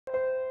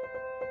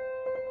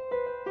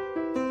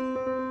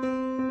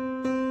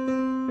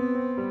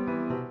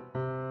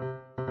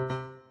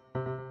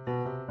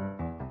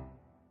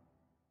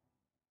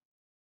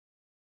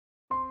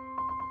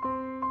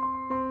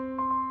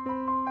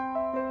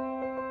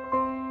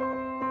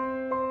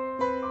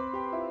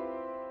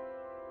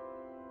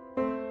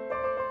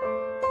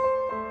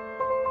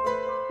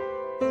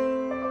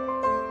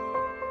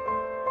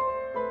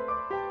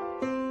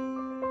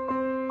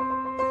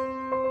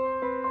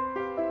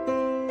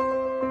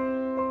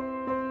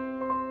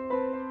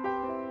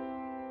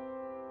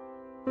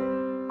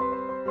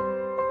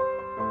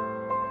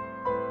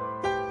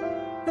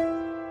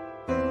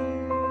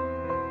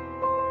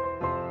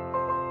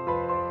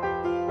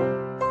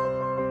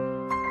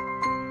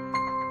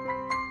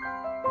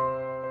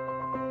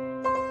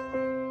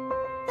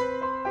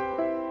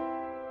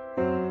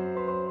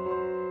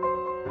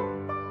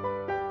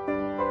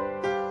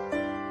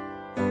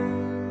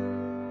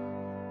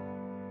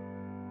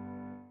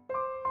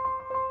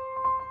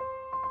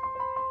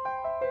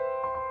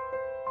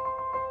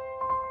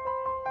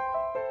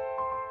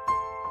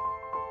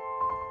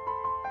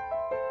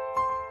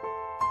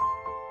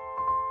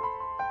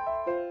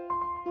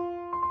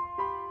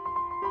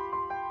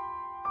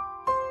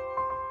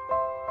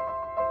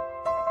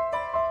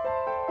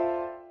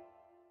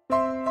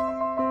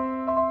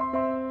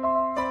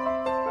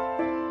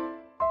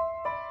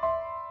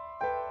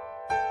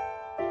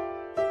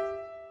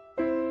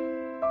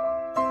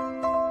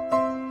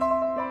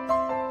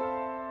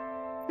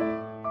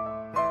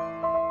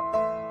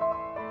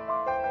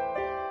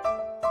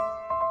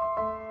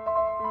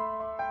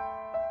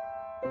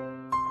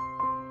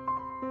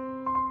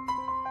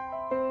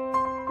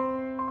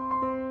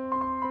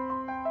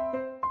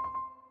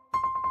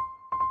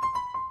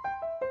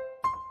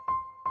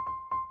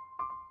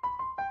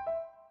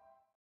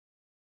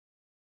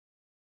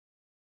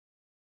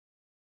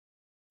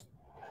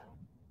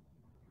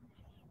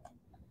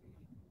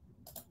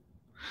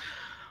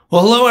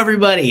Well, hello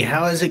everybody.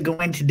 How is it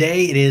going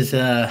today? It is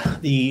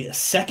the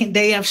second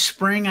day of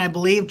spring, I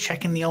believe.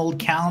 Checking the old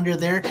calendar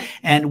there,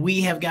 and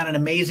we have got an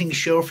amazing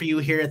show for you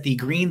here at the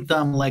Green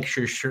Thumb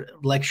Lecture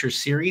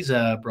Series,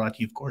 brought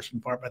to you, of course,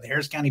 in part by the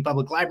Harris County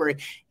Public Library,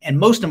 and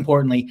most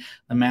importantly,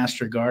 the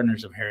Master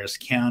Gardeners of Harris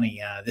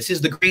County. This is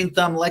the Green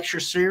Thumb Lecture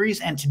Series,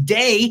 and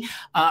today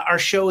our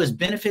show is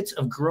Benefits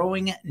of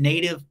Growing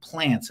Native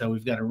Plants. So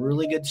we've got a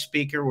really good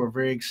speaker. We're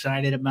very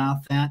excited about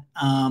that.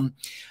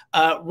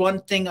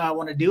 One thing I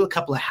want to do, a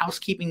couple of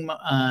housekeeping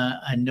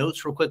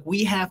notes real quick.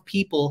 We have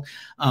people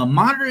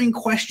monitoring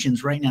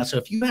questions right now. So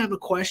if you have a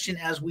question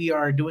as we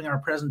are doing our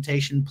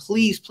presentation,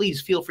 please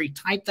feel free,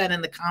 type that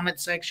in the comment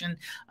section,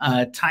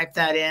 type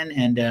that in,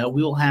 and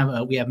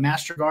we have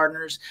Master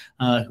Gardeners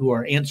who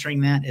are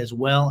answering that, as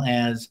well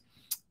as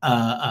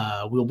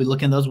we'll be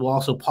looking at those. We'll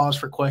also pause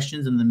for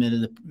questions in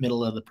the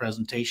middle of the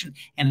presentation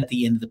and at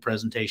the end of the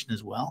presentation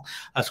as well.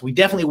 So we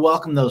definitely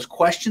welcome those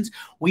questions.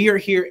 We are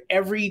here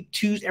every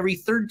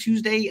third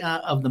Tuesday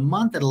of the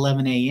month at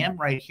 11 a.m.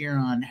 right here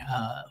on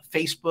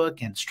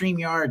Facebook and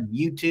StreamYard and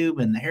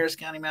YouTube and the Harris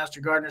County Master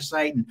Gardener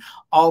site and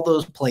all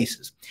those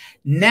places.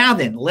 Now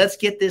then, let's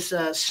get this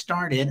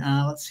started.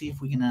 Let's see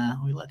if we can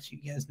we let you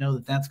guys know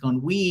that that's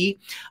going. We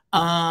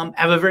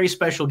have a very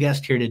special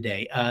guest here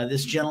today.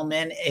 This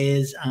gentleman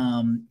is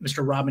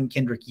Mr. Robin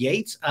Kendrick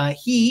Yates.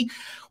 He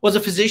was a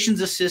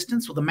physician's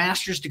assistant with a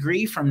master's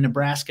degree from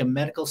Nebraska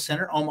Medical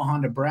Center, Omaha,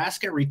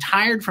 Nebraska,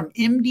 retired from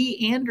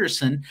MD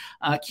Anderson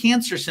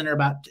Cancer Center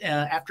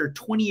after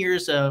 20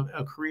 years of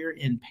a career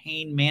in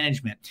pain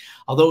management.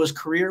 Although his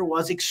career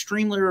was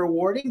extremely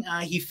rewarding,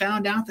 he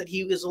found out that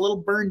he was a little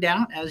burned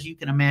out, as you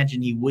can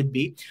imagine he would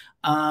be,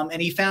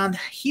 and he found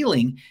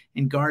healing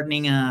in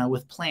gardening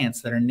with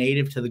plants that are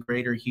native to the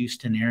greater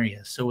Houston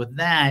area. So with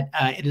that,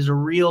 it is a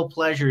real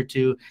pleasure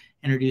to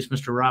introduce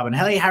Mr. Robin.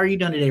 Hey, how are you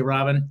doing today,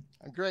 Robin?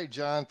 Great,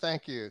 John.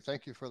 Thank you.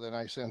 Thank you for the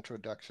nice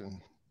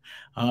introduction.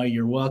 Oh,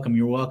 you're welcome.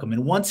 You're welcome.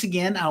 And once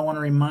again, I want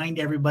to remind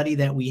everybody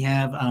that we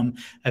have,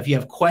 if you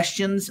have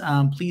questions,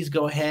 please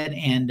go ahead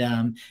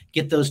and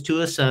get those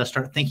to us.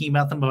 Start thinking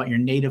about them, about your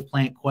native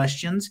plant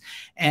questions.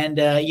 And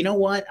you know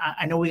what?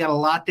 I know we got a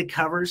lot to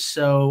cover.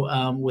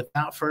 So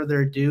without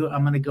further ado,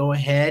 I'm going to go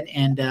ahead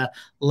and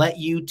let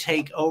you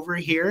take over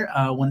here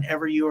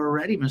whenever you are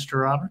ready,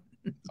 Mr. Robin.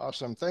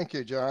 Awesome. Thank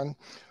you, John.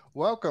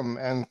 Welcome,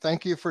 and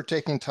thank you for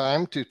taking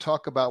time to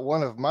talk about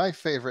one of my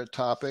favorite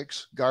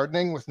topics,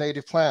 gardening with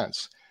native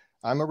plants.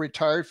 I'm a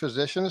retired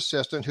physician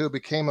assistant who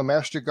became a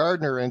master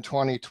gardener in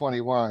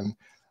 2021.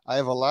 I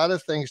have a lot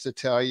of things to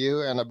tell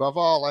you, and above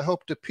all, I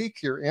hope to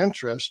pique your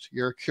interest,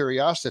 your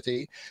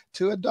curiosity,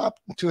 to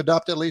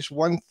adopt at least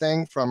one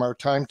thing from our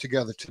time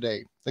together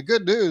today. The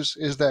good news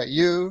is that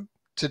you,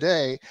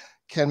 today,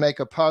 can make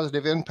a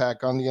positive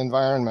impact on the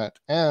environment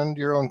and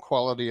your own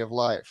quality of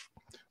life.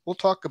 We'll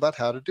talk about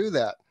how to do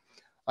that.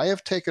 I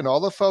have taken all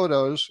the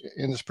photos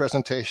in this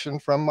presentation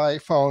from my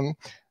phone.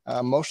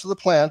 Most of the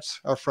plants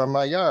are from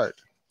my yard.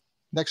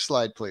 Next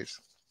slide, please.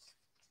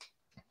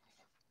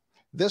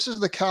 This is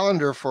the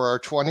calendar for our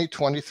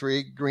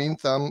 2023 Green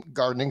Thumb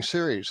Gardening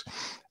Series.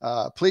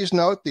 Please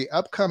note the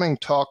upcoming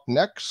talk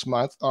next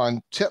month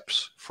on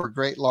tips for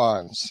great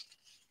lawns.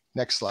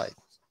 Next slide.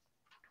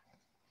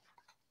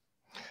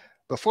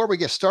 Before we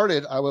get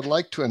started, I would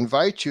like to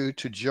invite you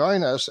to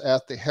join us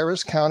at the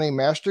Harris County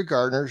Master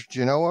Gardeners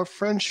Genoa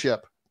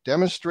Friendship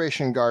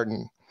Demonstration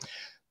Garden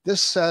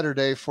this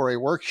Saturday for a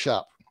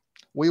workshop.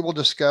 We will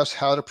discuss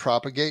how to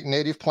propagate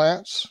native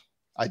plants,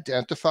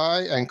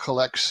 identify and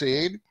collect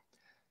seed,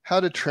 how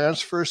to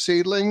transfer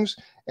seedlings,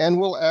 and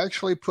we'll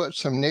actually put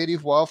some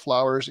native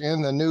wildflowers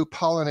in the new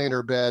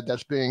pollinator bed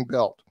that's being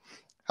built.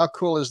 How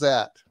cool is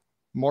that?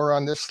 More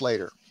on this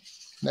later.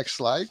 Next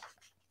slide.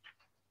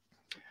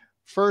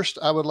 First,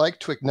 I would like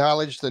to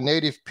acknowledge the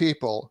native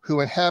people who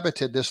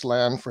inhabited this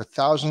land for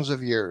thousands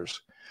of years,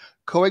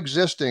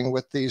 coexisting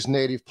with these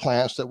native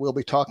plants that we'll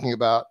be talking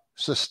about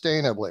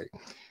sustainably.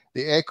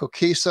 The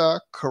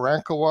Ekokisa,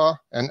 Karankawa,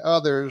 and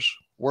others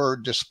were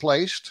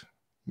displaced.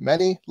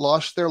 Many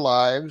lost their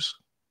lives,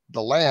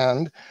 the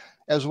land,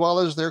 as well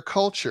as their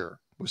culture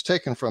was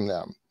taken from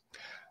them.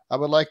 I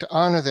would like to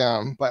honor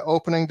them by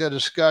opening the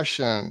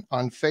discussion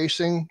on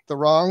facing the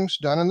wrongs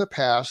done in the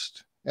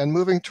past and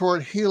moving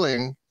toward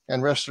healing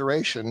and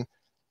restoration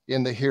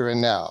in the here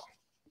and now.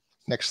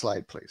 Next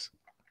slide, please.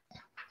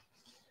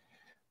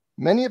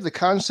 Many of the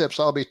concepts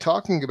I'll be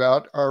talking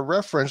about are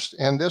referenced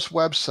in this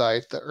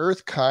website, the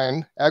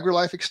EarthKind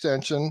AgriLife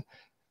Extension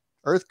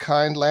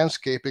EarthKind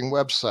Landscaping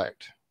website.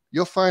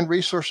 You'll find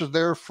resources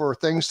there for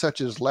things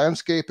such as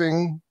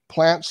landscaping,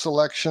 plant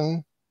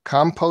selection,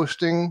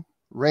 composting,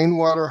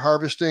 rainwater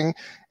harvesting,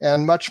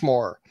 and much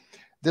more.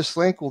 This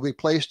link will be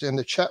placed in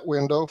the chat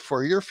window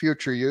for your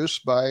future use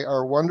by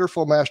our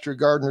wonderful Master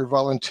Gardener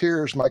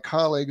volunteers, my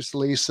colleagues,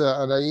 Lisa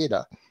and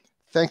Aida.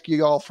 Thank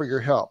you all for your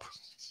help.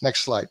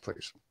 Next slide,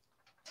 please.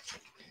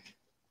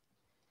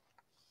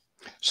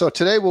 So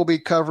today we'll be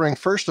covering,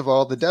 first of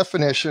all, the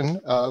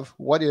definition of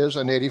what is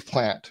a native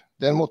plant.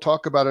 Then we'll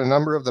talk about a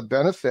number of the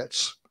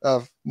benefits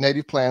of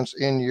native plants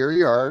in your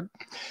yard.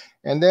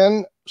 and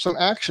then some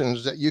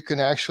actions that you can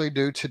actually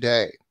do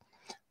today.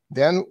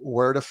 Then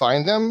where to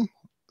find them.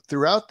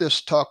 Throughout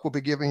this talk, we'll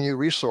be giving you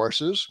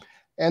resources,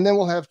 and then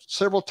we'll have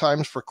several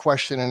times for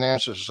question and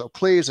answers. So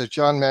please, as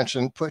John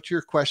mentioned, put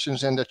your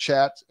questions in the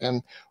chat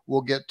and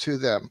we'll get to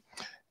them.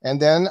 And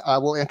then I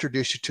will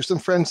introduce you to some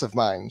friends of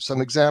mine,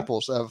 some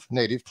examples of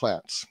native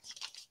plants.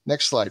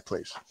 Next slide,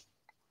 please.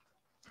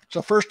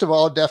 So first of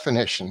all,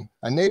 definition.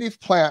 A native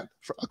plant,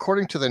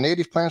 according to the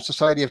Native Plant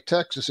Society of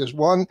Texas, is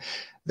one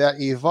that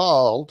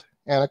evolved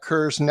and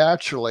occurs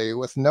naturally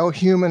with no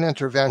human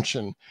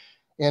intervention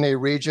in a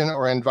region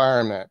or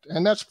environment.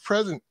 And that's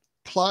present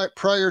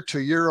prior to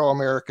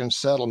Euro-American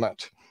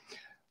settlement.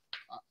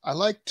 I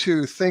like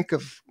to think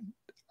of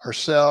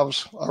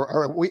ourselves,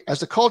 or we,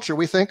 as a culture,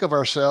 we think of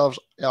ourselves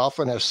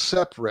often as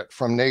separate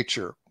from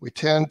nature. We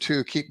tend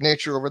to keep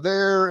nature over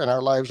there and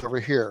our lives over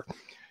here.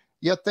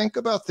 Yet think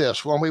about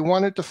this. When we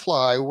wanted to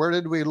fly, where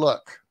did we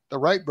look? The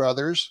Wright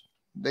brothers,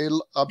 they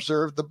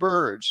observed the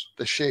birds,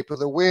 the shape of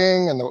the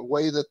wing and the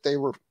way that they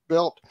were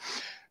built.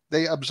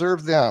 They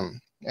observed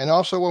them. And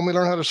also when we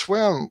learn how to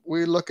swim,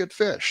 we look at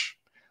fish.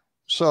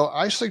 So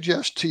I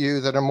suggest to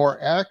you that a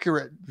more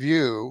accurate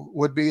view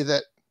would be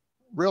that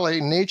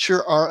really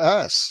nature are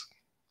us,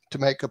 to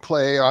make a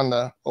play on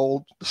the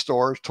old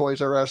stores,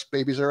 Toys R Us,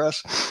 Babies R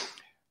Us.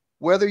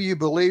 Whether you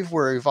believe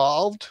we're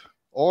evolved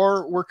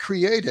or we're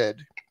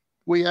created,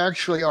 we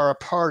actually are a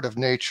part of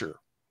nature.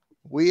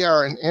 We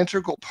are an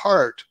integral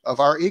part of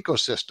our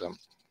ecosystem.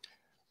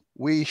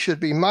 We should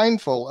be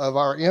mindful of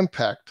our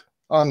impact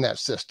on that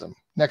system.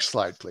 Next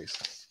slide, please.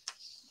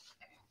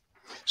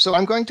 So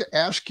I'm going to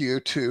ask you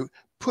to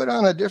put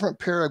on a different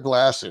pair of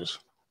glasses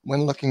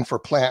when looking for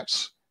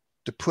plants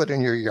to put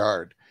in your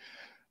yard.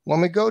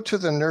 When we go to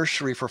the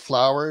nursery for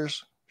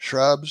flowers,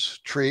 shrubs,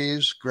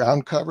 trees,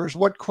 ground covers,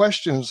 what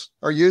questions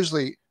are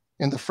usually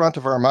in the front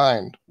of our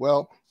mind?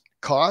 Well,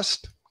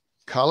 cost,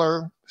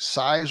 color,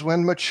 size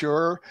when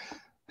mature,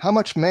 how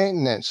much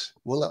maintenance?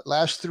 Will it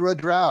last through a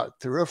drought,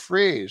 through a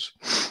freeze?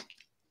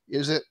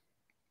 Is it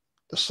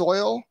the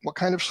soil? What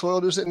kind of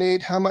soil does it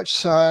need? How much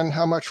sun?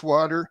 How much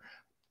water?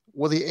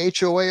 Will the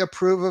HOA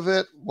approve of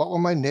it? What will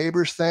my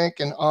neighbors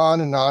think? And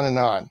on and on and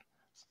on.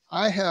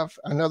 I have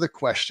another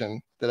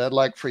question that I'd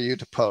like for you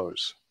to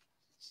pose,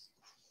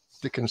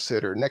 to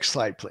consider. Next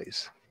slide,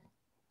 please.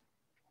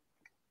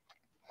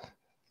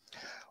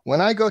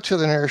 When I go to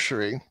the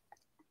nursery,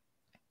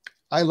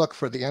 I look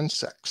for the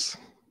insects.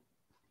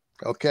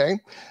 Okay?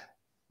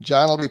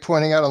 John will be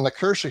pointing out on the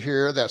cursor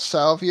here that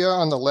salvia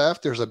on the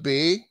left, there's a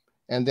bee.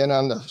 And then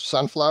on the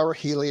sunflower,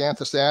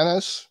 Helianthus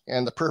annuus,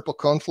 and the purple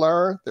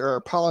coneflower, there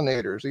are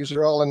pollinators. These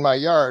are all in my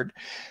yard.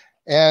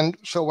 And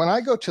so when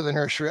I go to the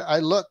nursery, I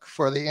look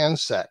for the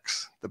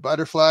insects, the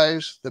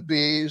butterflies, the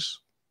bees,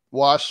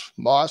 wasps,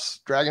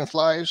 moths,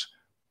 dragonflies.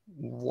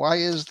 Why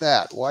is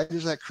that? Why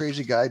does that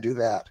crazy guy do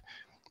that?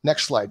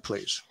 Next slide,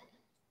 please.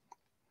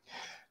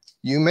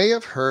 You may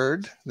have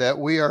heard that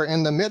we are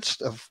in the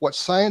midst of what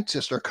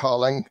scientists are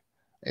calling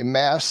a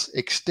mass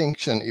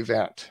extinction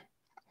event.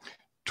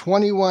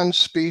 21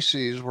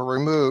 species were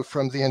removed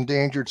from the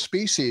endangered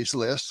species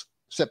list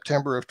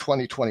September of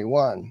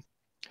 2021.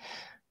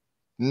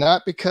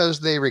 Not because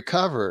they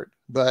recovered,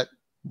 but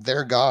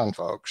they're gone,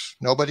 folks.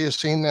 Nobody has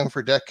seen them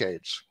for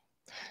decades.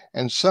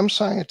 And some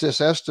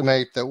scientists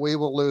estimate that we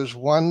will lose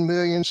 1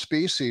 million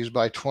species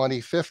by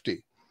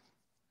 2050.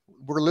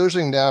 We're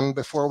losing them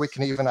before we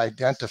can even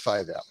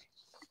identify them.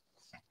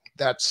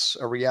 That's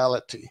a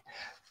reality.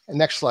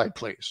 Next slide,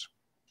 please.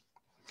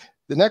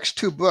 The next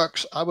two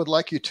books I would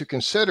like you to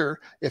consider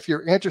if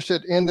you're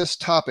interested in this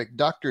topic.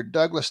 Dr.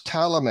 Douglas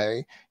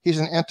Tallamay, he's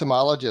an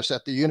entomologist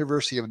at the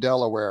University of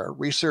Delaware,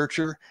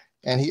 researcher,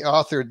 and he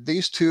authored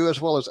these two as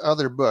well as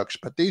other books,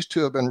 but these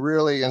two have been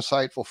really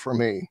insightful for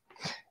me.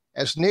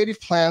 As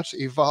native plants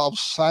evolved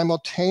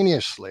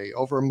simultaneously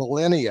over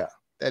millennia,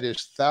 that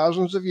is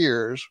thousands of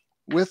years,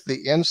 with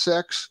the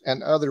insects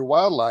and other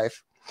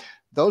wildlife,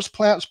 those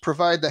plants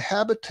provide the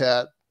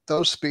habitat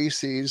those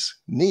species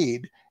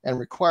need and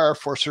require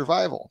for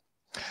survival.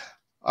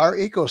 Our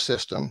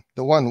ecosystem,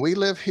 the one we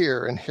live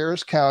here in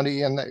Harris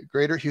County and the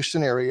greater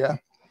Houston area,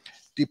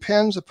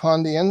 depends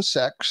upon the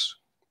insects,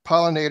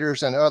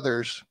 pollinators, and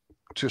others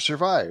to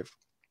survive.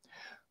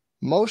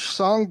 Most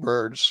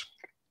songbirds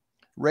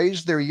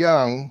raise their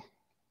young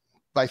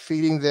by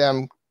feeding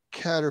them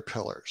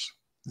caterpillars.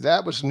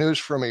 That was news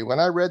for me. When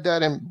I read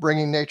that in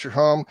Bringing Nature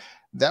Home,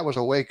 that was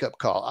a wake-up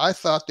call. I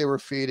thought they were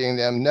feeding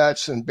them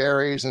nuts and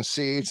berries and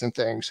seeds and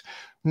things.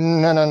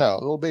 No.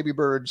 Little baby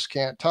birds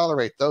can't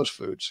tolerate those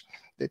foods.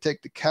 They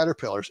take the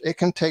caterpillars. It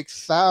can take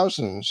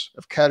thousands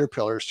of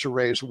caterpillars to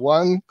raise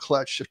one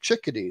clutch of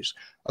chickadees,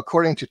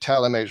 according to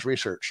Tallamay's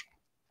research.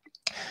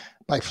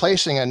 By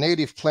placing a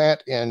native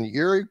plant in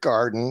your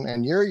garden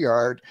and your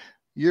yard,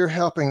 you're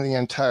helping the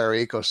entire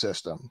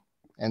ecosystem.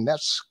 And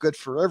that's good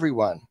for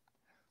everyone.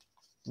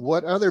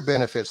 What other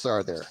benefits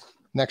are there?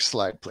 Next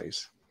slide,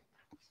 please.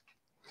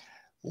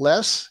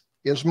 Less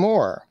is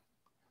more.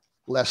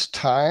 Less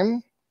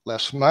time,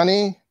 less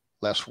money,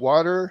 less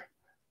water,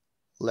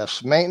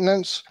 less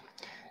maintenance.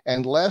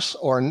 and less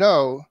or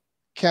no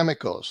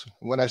chemicals.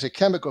 When I say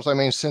chemicals, I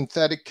mean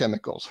synthetic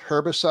chemicals: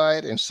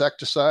 herbicide,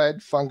 insecticide,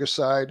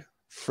 fungicide,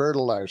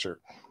 fertilizer.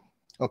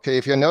 Okay,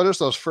 if you notice,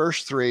 those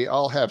first three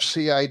all have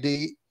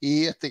CIDE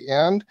at the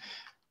end.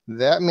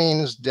 That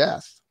means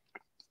death.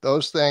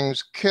 Those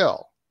things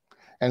kill.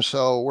 And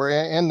so we're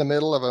in the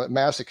middle of a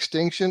mass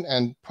extinction,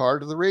 and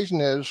part of the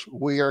reason is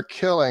we are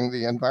killing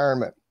the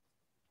environment.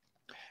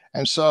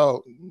 And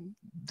so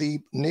the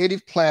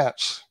native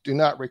plants do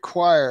not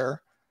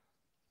require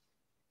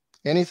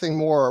anything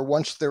more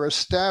once they're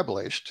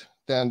established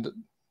than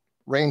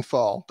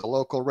rainfall, the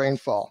local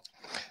rainfall.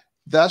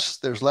 Thus,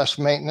 there's less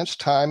maintenance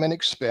time and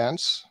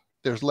expense.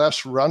 There's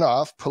less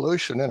runoff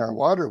pollution in our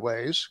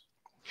waterways.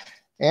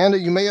 And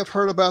you may have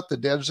heard about the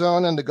dead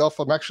zone in the Gulf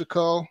of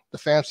Mexico. The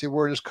fancy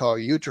word is called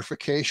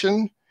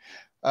eutrophication.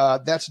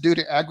 That's due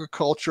to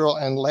agricultural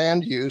and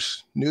land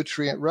use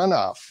nutrient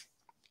runoff.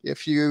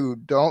 If you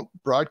don't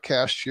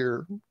broadcast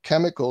your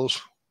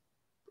chemicals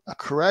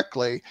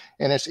correctly,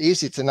 and it's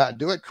easy to not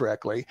do it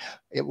correctly,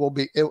 it will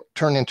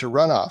turn into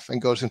runoff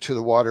and goes into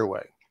the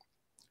waterway.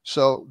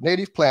 So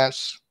native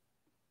plants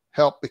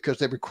help because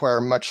they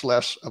require much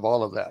less of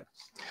all of that.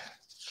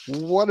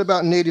 What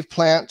about native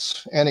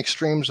plants and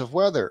extremes of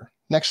weather?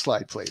 Next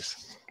slide,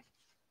 please.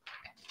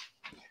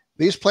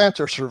 These plants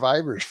are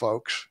survivors,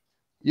 folks.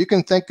 You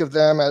can think of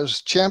them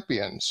as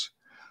champions.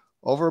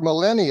 Over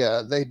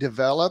millennia, they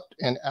developed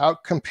and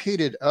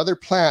outcompeted other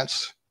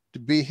plants to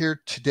be here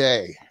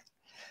today.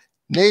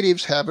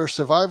 Natives have a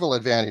survival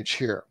advantage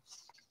here.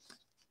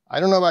 I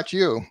don't know about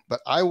you,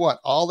 but I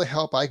want all the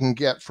help I can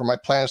get for my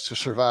plants to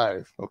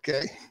survive,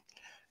 okay?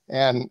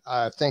 And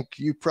I think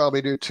you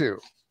probably do too.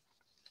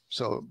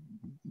 So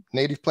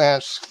native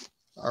plants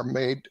are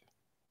made,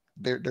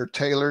 they're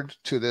tailored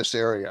to this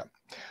area.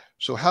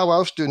 So how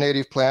else do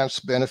native plants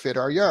benefit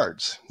our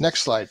yards?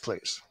 Next slide,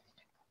 please.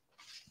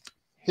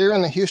 Here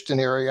in the Houston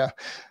area,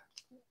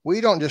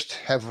 we don't just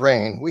have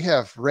rain, we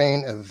have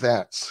rain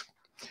events.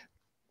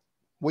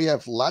 We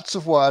have lots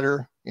of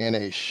water in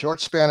a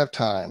short span of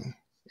time.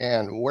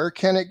 And where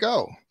can it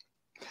go?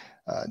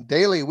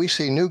 Daily, we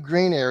see new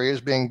green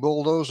areas being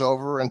bulldozed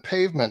over and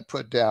pavement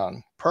put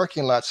down,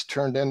 parking lots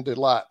turned into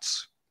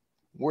lots.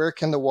 Where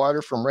can the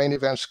water from rain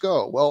events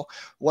go? Well,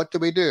 what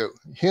do?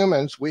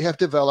 Humans, we have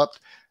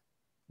developed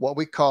what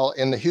we call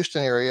in the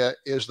Houston area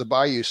is the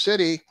Bayou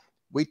City.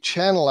 We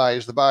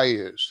channelize the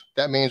bayous.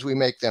 That means we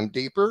make them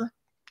deeper,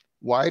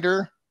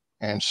 wider,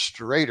 and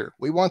straighter.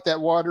 We want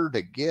that water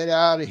to get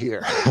out of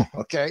here,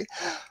 okay?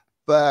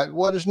 But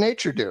what does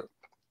nature do?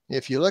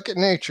 If you look at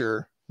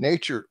nature,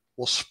 nature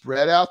will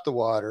spread out the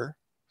water,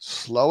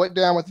 slow it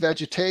down with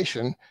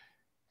vegetation,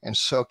 and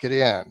soak it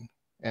in.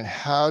 And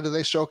how do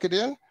they soak it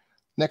in?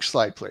 Next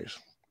slide, please.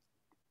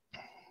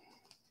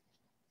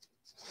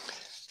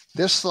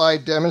 This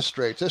slide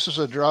demonstrates, this is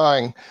a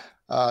drawing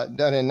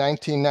done in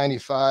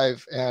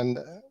 1995, and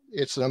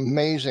it's an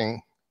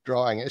amazing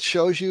drawing. It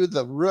shows you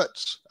the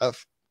roots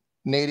of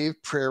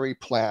native prairie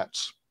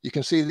plants. You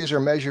can see these are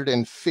measured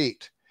in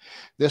feet.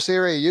 This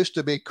area used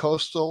to be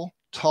coastal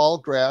tall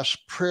grass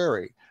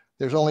prairie.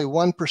 There's only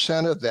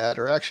 1% of that,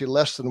 or actually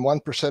less than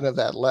 1% of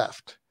that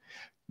left.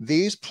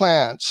 These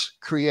plants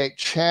create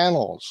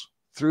channels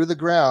through the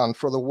ground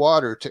for the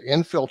water to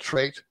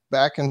infiltrate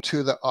back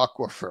into the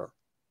aquifer,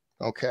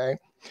 okay?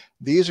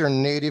 These are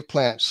native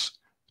plants.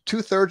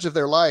 2/3 of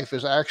their life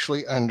is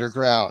actually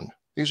underground.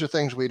 These are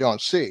things we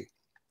don't see.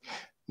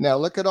 Now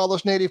look at all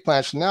those native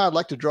plants. Now I'd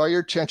like to draw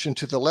your attention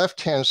to the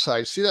left-hand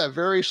side. See that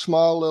very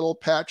small little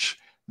patch?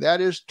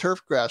 That is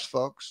turf grass,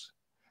 folks.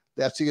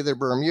 That's either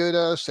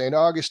Bermuda, St.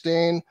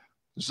 Augustine,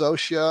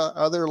 zosia,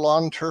 other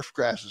lawn turf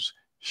grasses,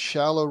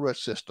 shallow root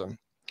system.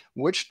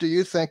 Which do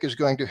you think is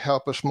going to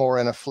help us more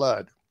in a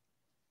flood?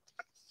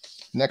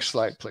 Next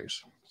slide,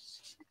 please.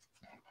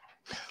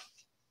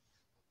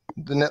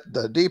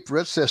 The deep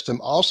root system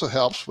also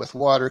helps with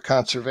water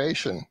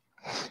conservation.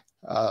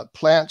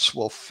 Plants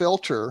will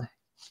filter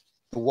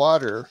the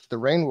water, the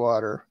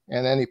rainwater,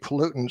 and any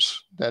pollutants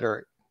that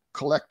are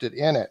collected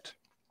in it.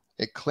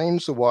 It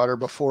cleans the water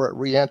before it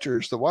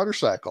re-enters the water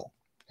cycle.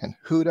 And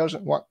who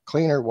doesn't want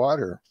cleaner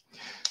water?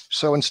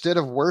 So instead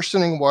of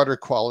worsening water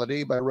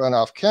quality by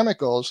runoff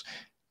chemicals,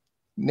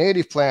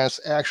 native plants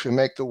actually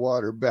make the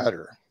water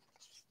better.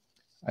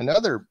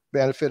 Another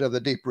benefit of the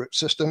deep root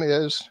system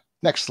is,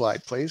 next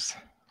slide, please.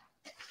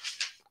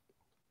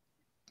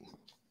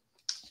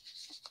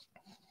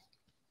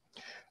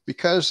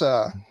 Because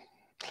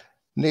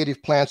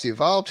native plants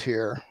evolved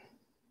here,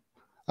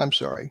 I'm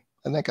sorry,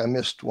 I think I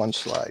missed one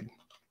slide.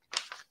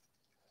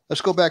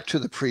 Let's go back to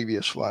the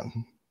previous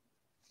one.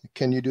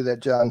 Can you do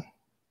that, John?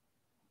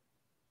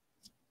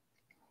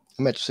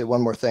 I meant to say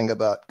one more thing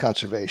about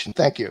conservation.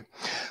 Thank you.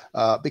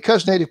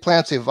 Because native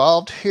plants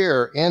evolved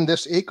here in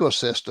this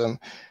ecosystem,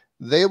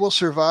 they will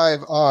survive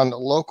on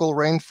local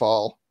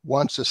rainfall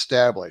once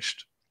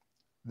established.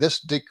 This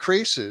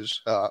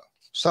decreases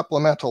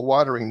supplemental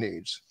watering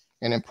needs,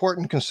 an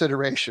important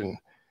consideration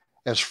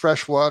as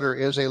fresh water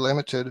is a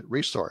limited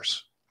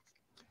resource.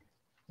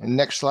 And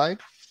next slide.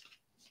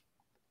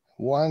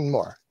 One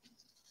more.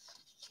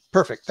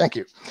 Perfect, thank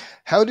you.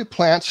 How do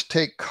plants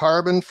take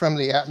carbon from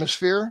the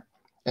atmosphere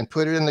and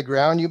put it in the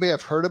ground? You may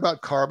have heard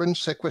about carbon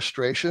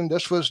sequestration.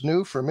 This was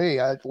new for me.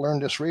 I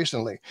learned this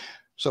recently.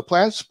 So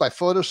plants, by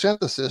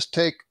photosynthesis,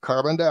 take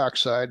carbon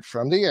dioxide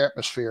from the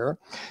atmosphere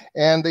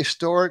and they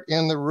store it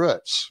in the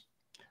roots.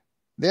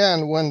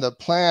 Then when the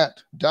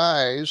plant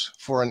dies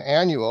for an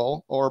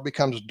annual or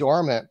becomes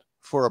dormant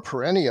for a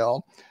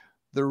perennial,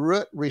 the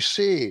root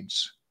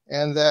recedes,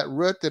 and that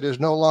root that is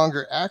no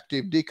longer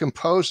active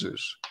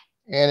decomposes,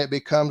 and it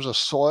becomes a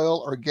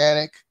soil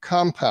organic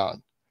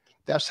compound.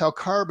 That's how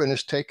carbon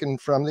is taken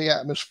from the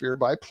atmosphere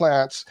by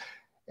plants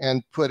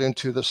and put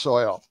into the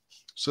soil.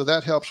 So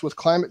that helps with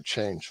climate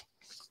change.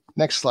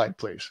 Next slide,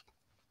 please.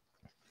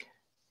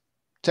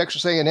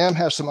 Texas A&M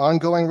has some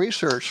ongoing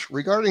research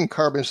regarding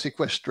carbon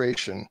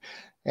sequestration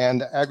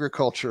and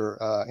agriculture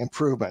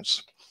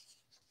improvements.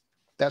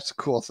 That's a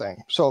cool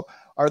thing. So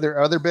are there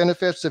other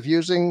benefits of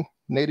using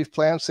native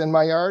plants in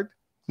my yard?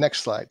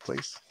 Next slide,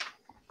 please.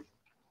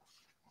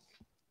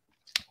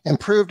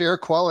 Improved air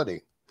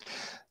quality,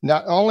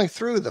 not only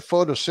through the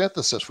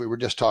photosynthesis we were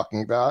just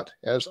talking about,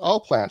 as all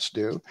plants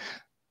do,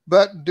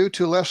 but due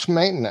to less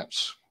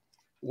maintenance.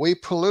 We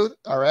pollute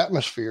our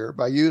atmosphere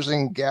by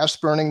using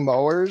gas-burning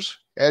mowers,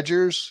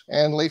 edgers,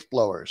 and leaf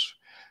blowers.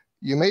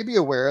 You may be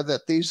aware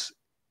that these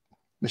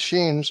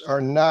machines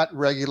are not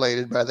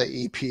regulated by the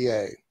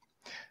EPA.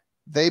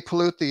 They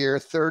pollute the air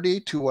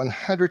 30 to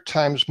 100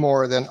 times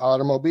more than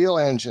automobile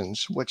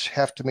engines, which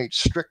have to meet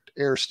strict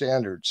air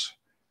standards.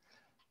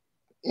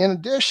 In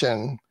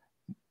addition,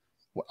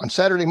 on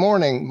Saturday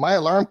morning, my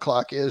alarm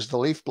clock is the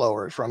leaf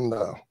blower from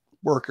the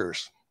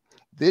workers.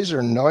 These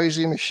are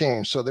noisy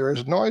machines, so there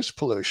is noise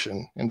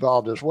pollution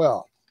involved as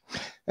well.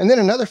 And then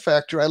another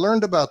factor, I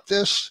learned about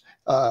this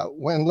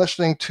when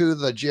listening to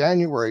the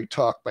January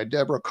talk by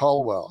Deborah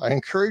Caldwell. I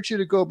encourage you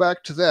to go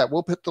back to that.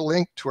 We'll put the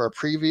link to our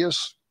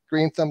previous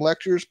Green Thumb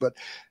lectures, but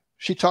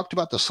she talked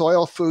about the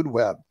soil food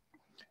web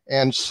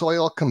and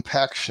soil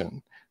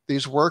compaction.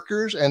 These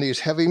workers and these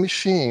heavy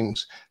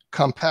machines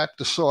compact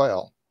the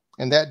soil,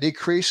 and that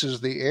decreases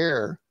the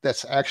air.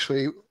 That's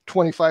actually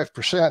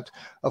 25%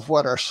 of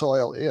what our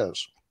soil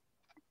is.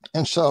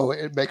 And so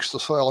it makes the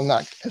soil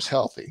not as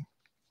healthy.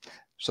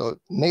 So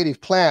native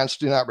plants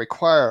do not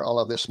require all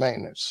of this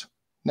maintenance.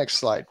 Next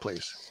slide,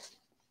 please.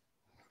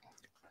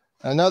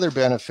 Another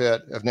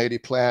benefit of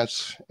native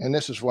plants, and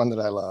this is one that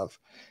I love,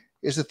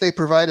 is that they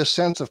provide a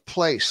sense of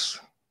place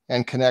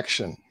and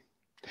connection.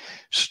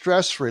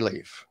 Stress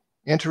relief,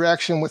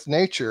 interaction with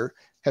nature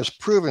has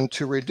proven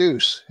to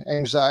reduce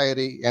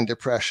anxiety and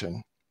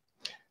depression.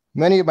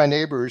 Many of my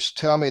neighbors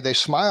tell me they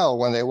smile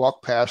when they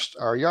walk past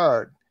our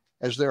yard,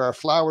 as there are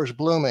flowers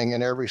blooming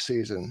in every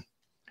season.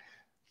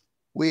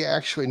 We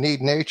actually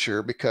need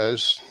nature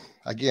because,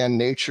 again,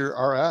 nature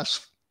are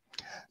us.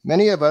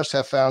 Many of us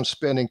have found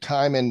spending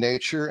time in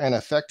nature an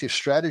effective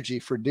strategy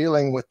for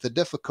dealing with the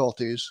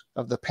difficulties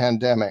of the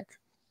pandemic.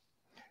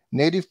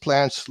 Native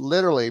plants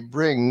literally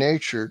bring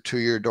nature to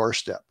your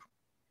doorstep.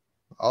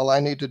 All I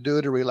need to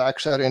do to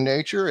relax out in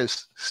nature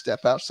is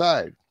step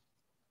outside.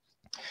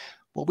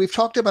 Well, we've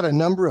talked about a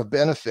number of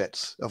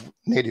benefits of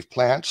native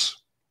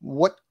plants.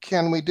 What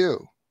can we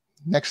do?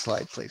 Next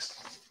slide, please.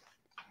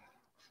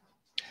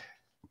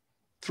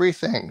 3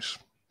 things,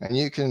 and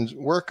you can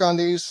work on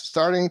these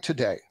starting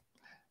today.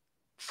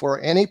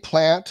 For any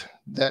plant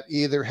that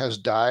either has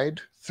died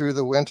through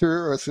the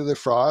winter or through the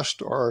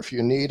frost, or if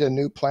you need a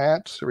new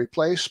plant to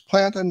replace,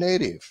 plant a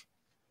native.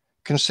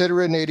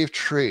 Consider a native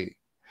tree,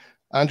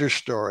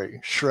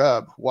 understory,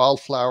 shrub,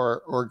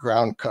 wildflower, or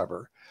ground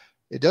cover.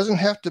 It doesn't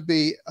have to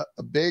be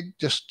a big,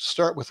 just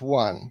start with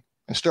one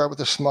and start with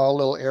a small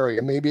little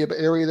area, maybe an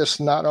area that's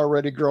not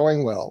already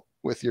growing well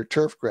with your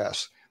turf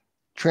grass.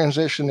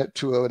 Transition it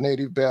to a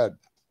native bed.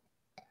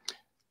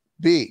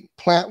 B,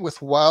 plant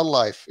with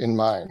wildlife in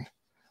mind,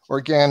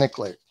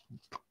 organically,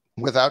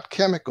 without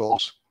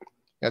chemicals.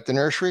 At the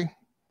nursery,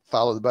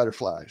 follow the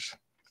butterflies.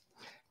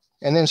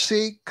 And then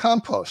C,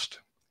 compost.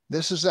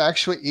 This is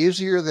actually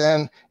easier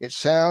than it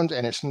sounds,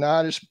 and it's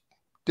not as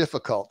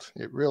difficult.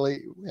 It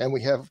really, and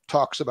we have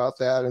talks about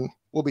that, and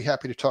we'll be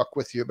happy to talk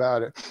with you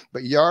about it.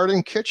 But yard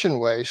and kitchen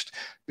waste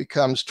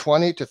becomes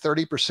 20 to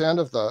 30%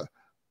 of the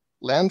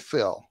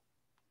landfill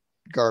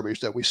garbage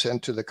that we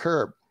send to the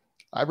curb.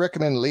 I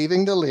recommend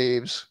leaving the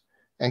leaves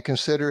and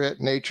consider it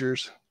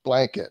nature's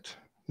blanket.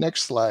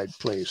 Next slide,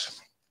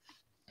 please.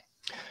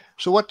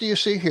 So what do you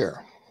see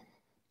here?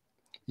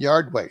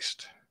 Yard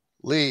waste,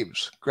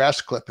 leaves,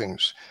 grass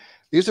clippings.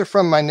 These are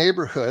from my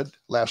neighborhood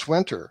last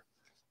winter.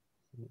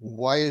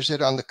 Why is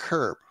it on the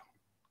curb?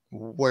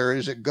 Where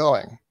is it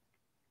going?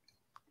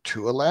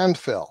 To a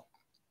landfill.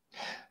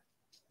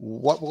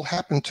 What will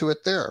happen to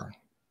it there?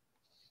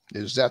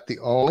 Is that the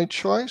only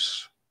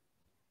choice?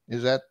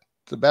 Is that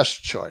the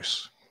best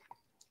choice?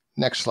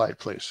 Next slide,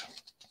 please.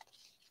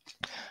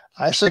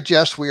 I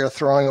suggest we are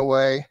throwing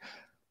away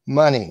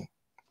money,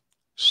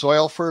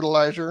 soil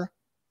fertilizer,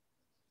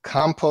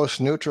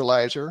 compost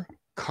neutralizer,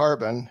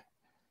 carbon,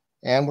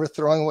 and we're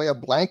throwing away a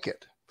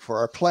blanket for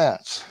our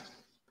plants.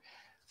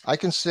 I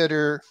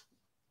consider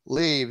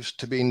leaves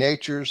to be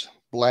nature's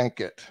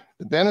blanket.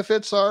 The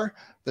benefits are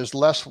there's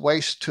less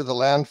waste to the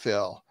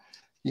landfill.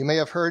 You may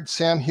have heard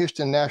Sam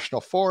Houston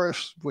National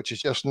Forest, which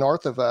is just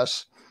north of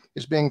us,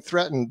 is being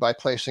threatened by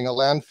placing a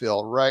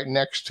landfill right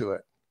next to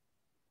it.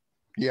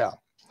 Yeah.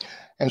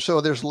 And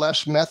so there's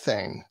less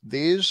methane.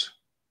 These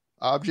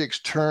objects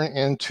turn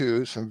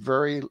into some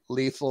very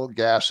lethal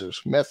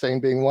gases, methane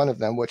being one of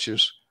them, which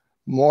is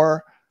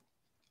more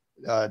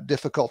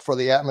difficult for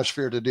the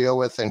atmosphere to deal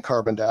with than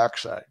carbon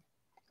dioxide.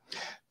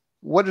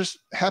 What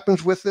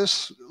happens with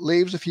this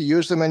leaves if you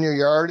use them in your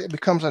yard? It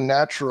becomes a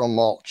natural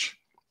mulch.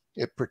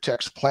 It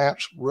protects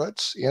plants'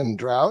 roots in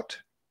drought,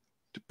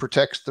 it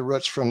protects the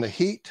roots from the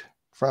heat,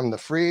 from the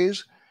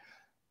freeze,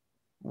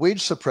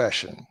 weed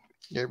suppression.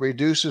 It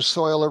reduces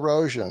soil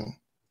erosion.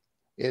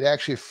 It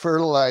actually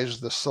fertilizes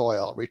the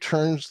soil,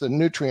 returns the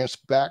nutrients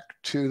back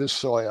to the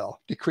soil,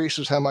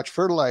 decreases how much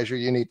fertilizer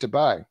you need to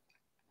buy.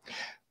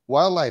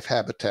 Wildlife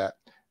habitat.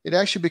 It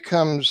actually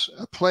becomes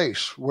a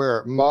place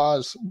where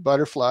moths,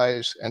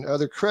 butterflies, and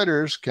other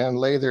critters can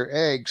lay their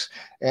eggs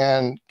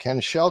and can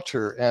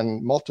shelter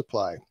and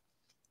multiply.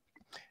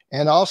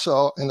 And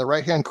also in the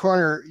right-hand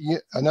corner,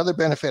 another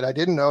benefit I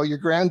didn't know, your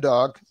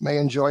granddog may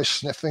enjoy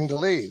sniffing the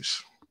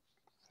leaves.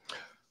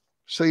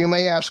 So you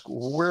may ask,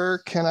 where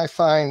can I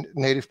find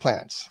native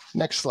plants?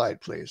 Next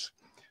slide, please.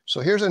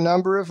 So here's a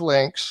number of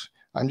links.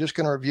 I'm just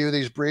going to review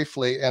these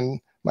briefly, and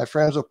my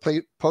friends will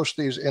post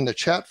these in the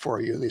chat for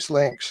you, these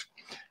links.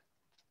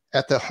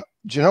 At the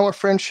Genoa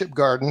Friendship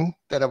Garden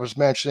that I was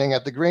mentioning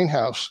at the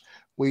greenhouse,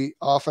 we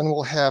often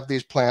will have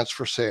these plants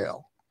for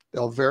sale.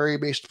 They'll vary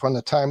based upon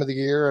the time of the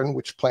year and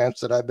which plants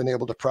that I've been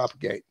able to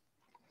propagate.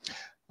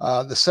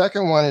 The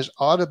second one is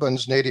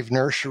Audubon's Native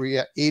Nursery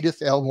at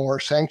Edith Elmore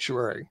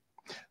Sanctuary.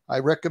 I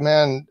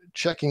recommend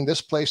checking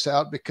this place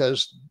out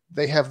because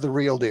they have the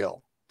real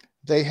deal.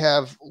 They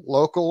have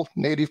local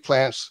native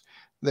plants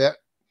that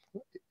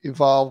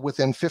evolve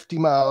within 50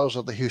 miles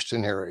of the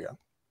Houston area.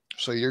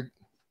 So you're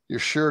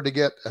sure to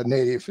get a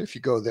native if you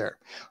go there.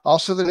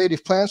 Also, the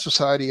Native Plant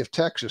Society of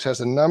Texas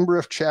has a number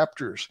of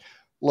chapters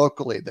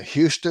locally, the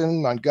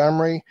Houston,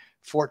 Montgomery,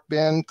 Fort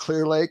Bend,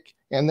 Clear Lake,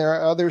 and there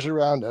are others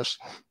around us.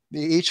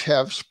 They each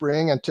have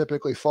spring and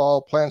typically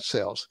fall plant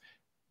sales.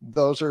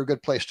 Those are a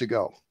good place to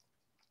go.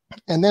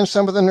 And then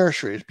some of the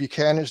nurseries,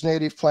 Buchanan's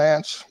Native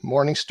Plants,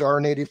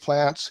 Morningstar Native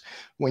Plants.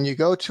 When you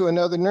go to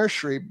another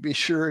nursery, be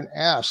sure and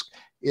ask,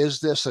 is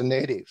this a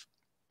native?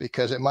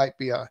 Because it might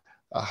be a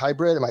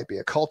hybrid, it might be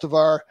a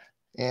cultivar,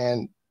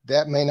 and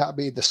that may not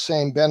be the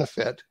same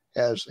benefit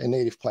as a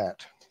native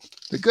plant.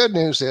 The good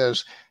news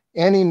is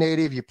any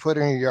native you put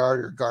in your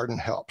yard or garden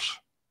helps.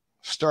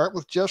 Start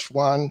with just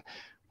one.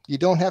 You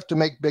don't have to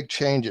make big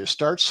changes.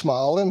 Start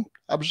small and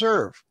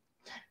observe.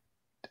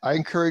 I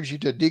encourage you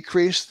to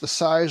decrease the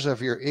size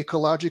of your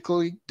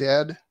ecologically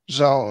dead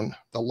zone,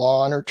 the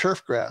lawn or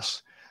turf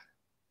grass.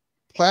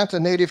 Plant a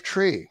native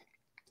tree,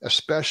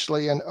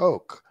 especially an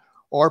oak,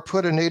 or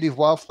put a native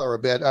wildflower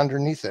bed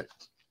underneath it.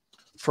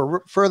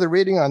 For further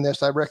reading on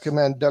this, I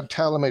recommend Doug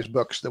Talamay's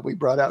books that we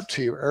brought out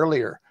to you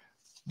earlier,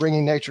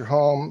 Bringing Nature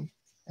Home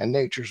and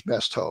Nature's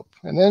Best Hope.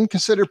 And then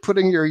consider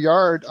putting your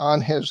yard on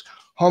his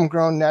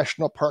Homegrown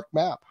National Park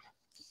map.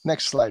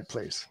 Next slide,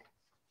 please.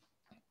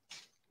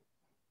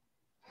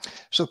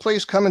 So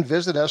please come and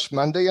visit us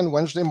Monday and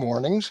Wednesday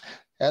mornings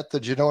at the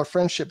Genoa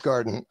Friendship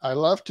Garden. I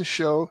love to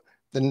show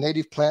the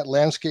native plant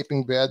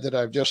landscaping bed that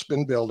I've just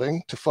been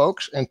building to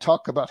folks and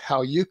talk about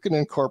how you can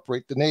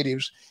incorporate the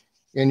natives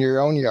in your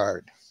own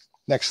yard.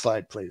 Next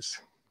slide, please.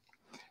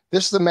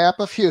 This is the map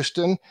of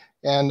Houston,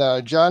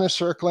 and John is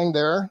circling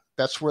there.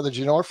 That's where the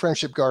Genoa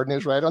Friendship Garden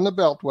is, right on the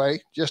Beltway,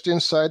 just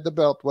inside the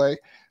Beltway,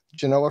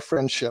 Genoa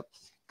Friendship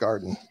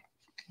Garden.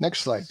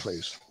 Next slide,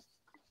 please.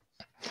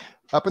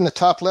 Up in the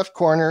top left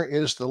corner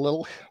is the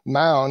little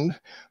mound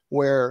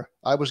where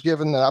I was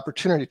given the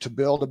opportunity to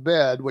build a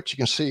bed, which you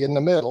can see in the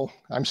middle.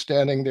 I'm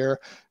standing there.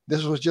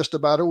 This was just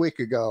about a week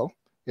ago.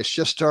 It's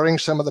just starting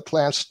some of the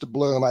plants to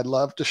bloom. I'd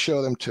love to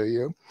show them to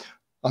you.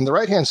 On the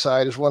right-hand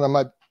side is one of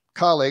my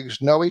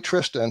colleagues, Noe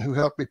Tristan, who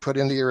helped me put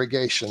in the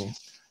irrigation.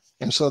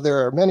 And so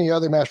there are many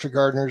other master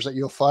gardeners that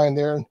you'll find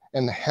there,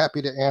 and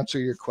happy to answer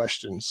your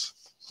questions.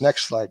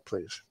 Next slide,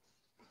 please.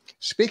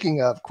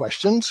 Speaking of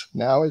questions,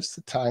 now is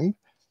the time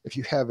if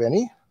you have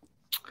any.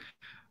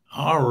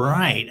 All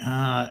right.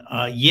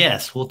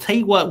 Yes, we'll tell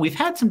you what, we've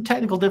had some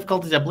technical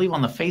difficulties, I believe,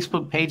 on the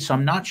Facebook page, so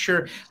I'm not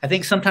sure. I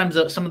think sometimes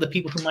some of the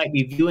people who might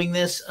be viewing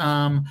this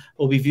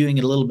will be viewing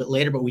it a little bit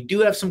later, but we do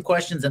have some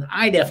questions, and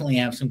I definitely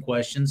have some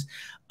questions.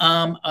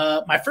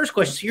 My first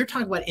question, so you're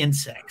talking about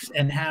insects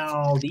and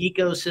how the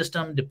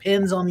ecosystem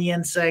depends on the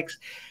insects.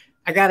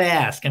 I got to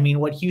ask, I mean,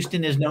 what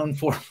Houston is known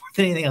for more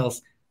than anything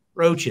else,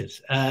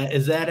 roaches.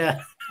 Is that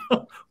a...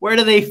 Where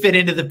do they fit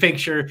into the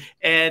picture,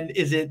 and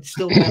is it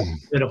still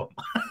hospitable?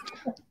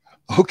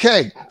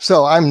 Okay,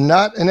 so I'm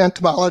not an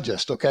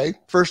entomologist, okay?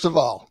 First of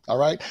all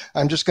right?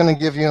 I'm just going to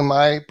give you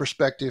my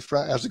perspective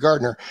as a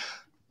gardener.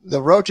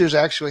 The roaches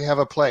actually have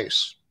a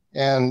place,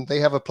 and they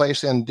have a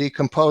place in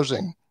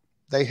decomposing.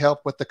 They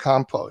help with the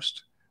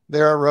compost.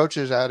 there are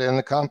roaches out in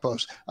the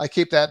compost. I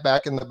keep that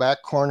back in the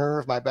back corner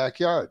of my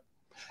backyard.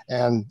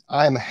 And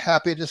I'm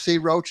happy to see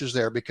roaches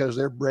there because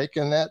they're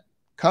breaking that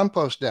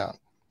compost down.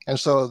 And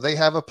so they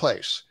have a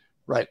place,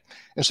 right?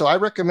 And so I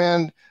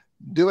recommend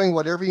doing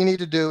whatever you need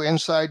to do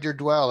inside your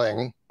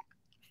dwelling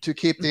to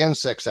keep the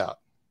insects out.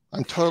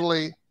 I'm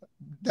totally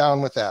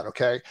down with that,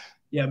 okay?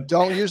 Yeah.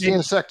 Don't use the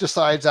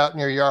insecticides out in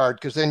your yard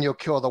because then you'll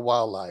kill the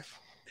wildlife.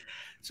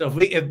 So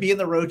if me and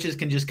the roaches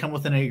can just come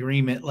with an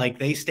agreement, like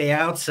they stay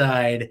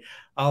outside,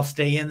 I'll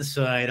stay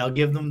inside. I'll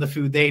give them the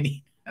food they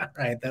need. All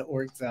right, that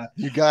works out.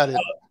 You got it.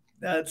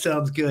 That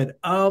sounds good.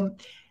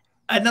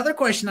 Another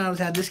question I was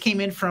had. This came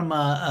in from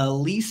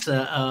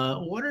Lisa.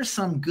 What are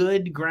some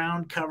good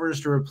ground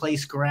covers to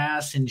replace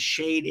grass in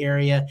shade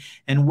area,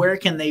 and where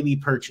can they be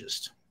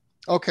purchased?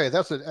 Okay,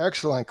 that's an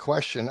excellent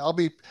question. I'll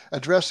be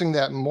addressing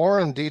that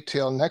more in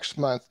detail next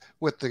month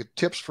with the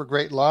tips for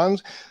great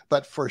lawns.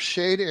 But for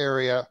shade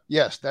area,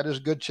 yes, that is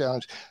a good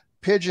challenge.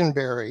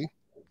 Pigeonberry,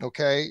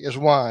 okay, is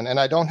one. And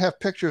I don't have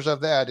pictures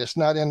of that. It's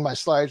not in my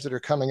slides that are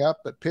coming up,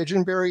 but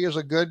pigeonberry is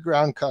a good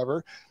ground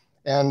cover.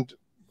 And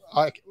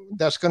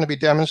that's going to be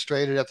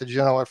demonstrated at the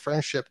Genoa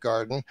Friendship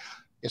Garden.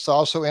 It's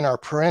also in our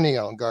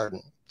perennial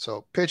garden.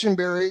 So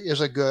pigeonberry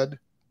is a good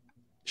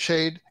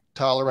shade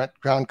tolerant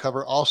ground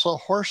cover. Also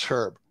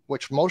horseherb,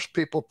 which most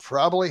people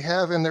probably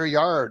have in their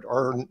yard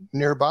or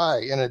nearby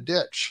in a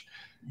ditch.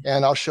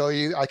 And I'll show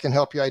you, I can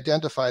help you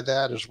identify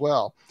that as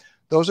well.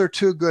 Those are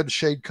two good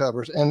shade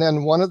covers. And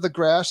then one of the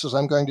grasses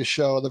I'm going to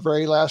show, the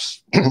very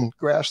last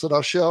grass that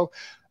I'll show,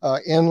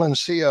 inland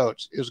sea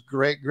oats is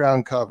great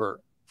ground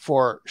cover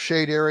for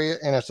shade area,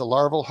 and it's a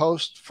larval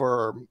host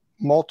for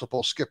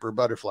multiple skipper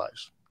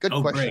butterflies. Good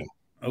question. Great.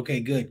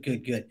 Okay, good.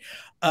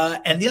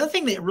 And the other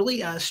thing that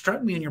really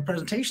struck me in your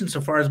presentation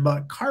so far is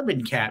about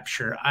carbon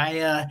capture.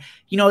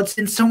 It's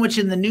been so much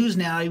in the news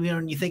now.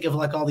 When you think of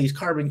like all these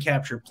carbon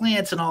capture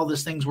plants and all the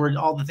things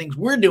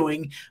we're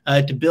doing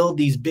to build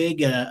these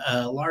big,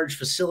 large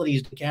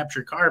facilities to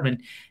capture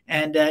carbon,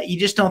 and you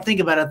just don't think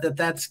about it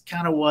that's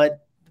kind of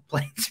what the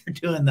plants are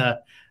doing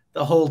the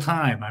whole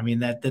time. I mean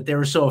that they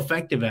were so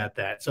effective at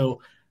that.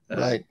 So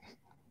right.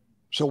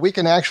 So we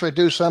can actually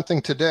do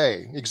something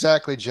today.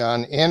 Exactly,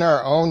 John, in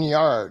our own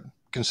yard.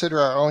 Consider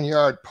our own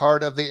yard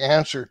part of the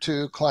answer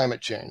to climate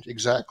change.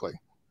 Exactly.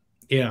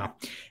 Yeah.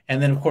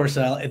 And then, of course,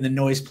 and the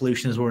noise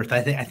pollution is worth.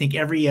 I think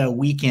every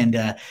weekend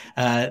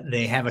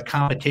they have a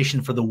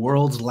competition for the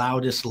world's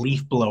loudest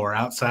leaf blower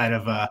outside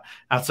of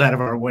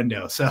our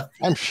window. So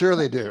I'm sure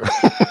they do.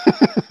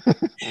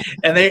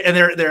 and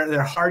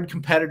they're hard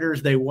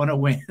competitors. They want to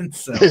win.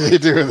 So they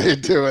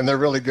do, and they're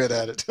really good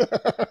at it.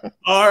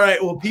 All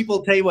right. Well,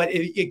 people, tell you what,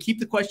 keep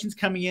the questions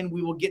coming in.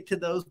 We will get to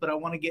those, but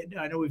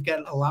I know we've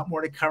got a lot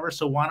more to cover.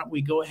 So why don't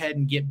we go ahead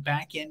and get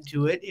back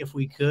into it if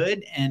we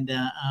could, and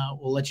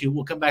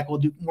we'll come back. We'll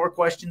do more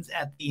questions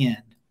at the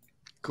end.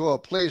 Cool.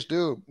 Please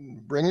do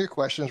bring your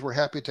questions. We're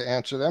happy to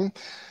answer them.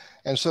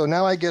 And so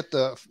now I get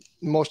the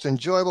most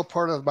enjoyable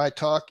part of my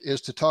talk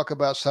is to talk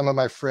about some of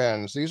my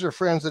friends. These are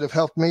friends that have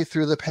helped me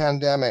through the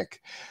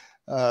pandemic,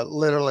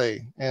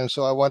 literally. And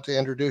so I want to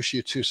introduce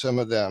you to some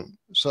of them.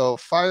 So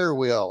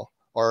firewheel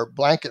or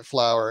blanket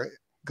flower,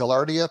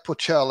 Gaillardia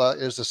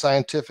pochella is the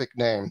scientific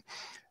name.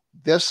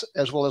 This,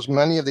 as well as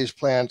many of these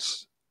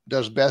plants,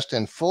 does best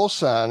in full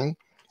sun.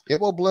 It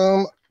will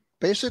bloom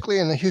basically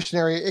in the Houston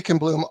area. It can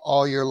bloom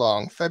all year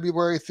long,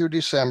 February through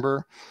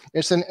December.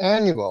 It's an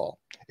annual.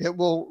 It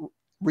will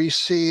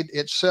reseed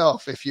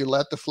itself if you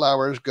let the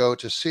flowers go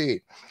to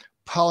seed.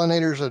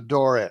 Pollinators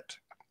adore it,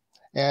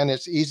 and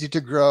it's easy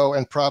to grow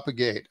and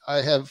propagate.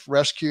 I have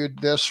rescued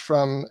this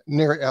from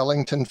near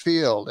Ellington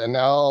Field, and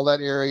now all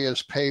that area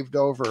is paved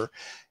over,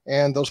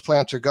 and those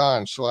plants are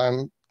gone. So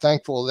I'm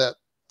thankful that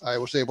I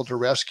was able to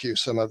rescue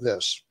some of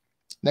this.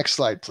 Next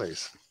slide,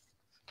 please.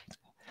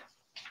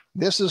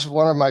 This is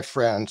one of my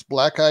friends,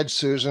 black-eyed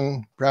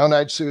Susan,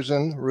 brown-eyed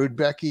Susan,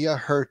 Rudbeckia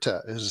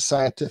hirta is the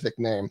scientific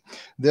name.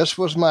 This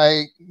was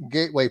my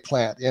gateway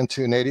plant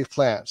into native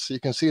plants. You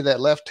can see that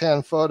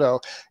left-hand photo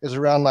is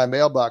around my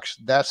mailbox.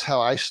 That's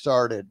how I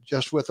started,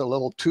 just with a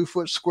little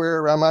 2-foot square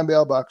around my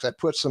mailbox. I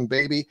put some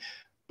baby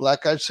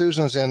black-eyed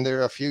Susans in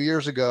there a few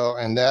years ago,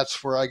 and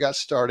that's where I got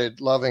started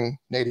loving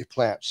native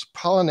plants.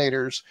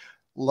 Pollinators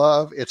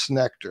love its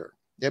nectar.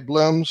 It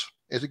blooms.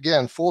 It's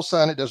again full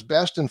sun. It does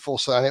best in full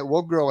sun. It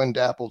will grow in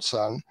dappled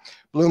sun.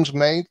 Blooms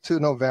May to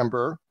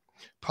November.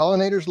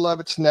 Pollinators love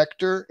its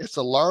nectar. It's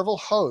a larval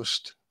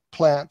host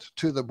plant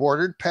to the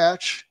bordered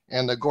patch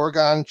and the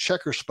Gorgon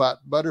checker spot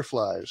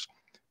butterflies.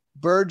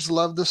 Birds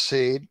love the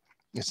seed.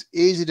 It's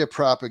easy to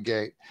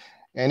propagate,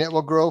 and it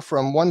will grow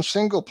from one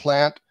single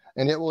plant,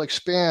 and it will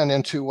expand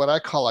into what I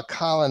call a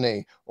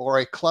colony or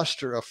a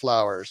cluster of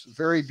flowers.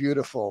 Very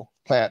beautiful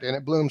plant, and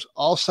it blooms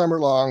all summer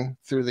long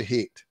through the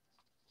heat.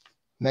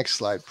 Next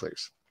slide,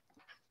 please.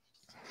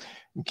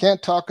 You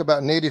can't talk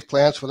about native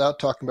plants without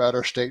talking about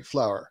our state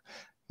flower.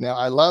 Now,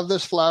 I love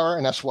this flower,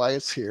 and that's why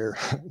it's here.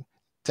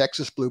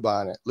 Texas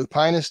bluebonnet,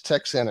 Lupinus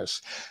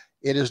texinus.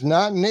 It is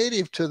not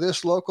native to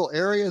this local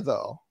area,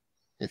 though.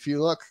 If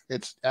you look,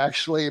 it's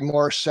actually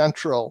more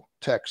central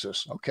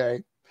Texas,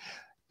 okay,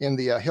 in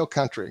the hill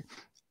country.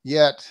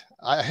 Yet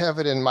I have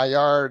it in my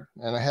yard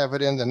and I have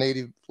it in the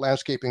native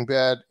landscaping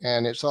bed,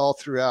 and it's all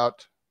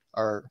throughout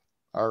our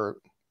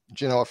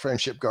Genoa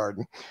Friendship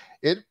Garden.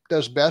 It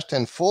does best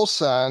in full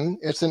sun.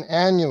 It's an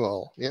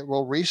annual. It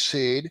will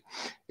reseed.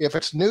 If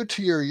it's new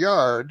to your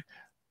yard,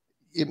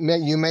 you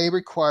may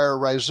require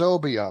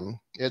rhizobium.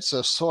 It's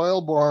a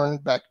soil-borne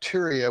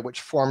bacteria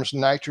which forms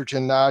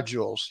nitrogen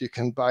nodules. You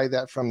can buy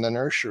that from the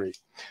nursery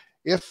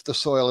if the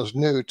soil is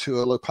new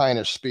to a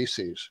lupinus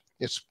species.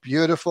 It's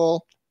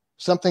beautiful.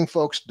 Something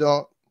folks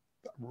don't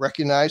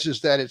recognize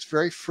is that it's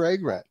very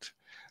fragrant.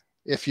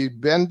 If you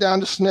bend down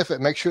to sniff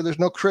it, make sure there's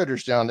no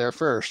critters down there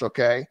first,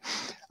 okay?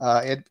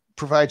 It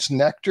provides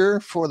nectar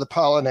for the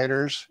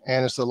pollinators,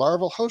 and it's the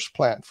larval host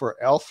plant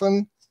for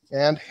elfin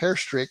and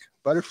hairstreak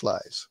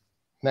butterflies.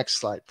 Next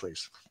slide,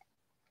 please.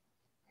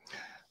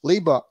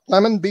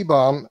 Lemon bee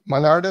balm,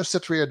 Monarda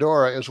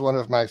citriodora, is one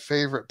of my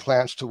favorite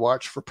plants to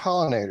watch for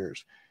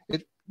pollinators.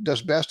 It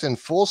does best in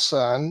full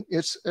sun.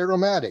 It's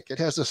aromatic. It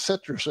has a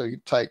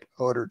citrusy type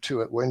odor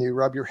to it when you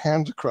rub your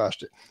hands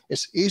across it.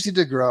 It's easy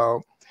to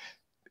grow.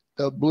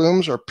 The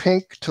blooms are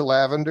pink to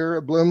lavender.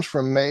 It blooms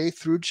from May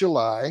through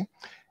July,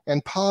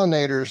 and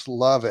pollinators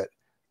love it.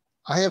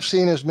 I have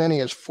seen as many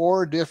as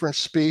 4 different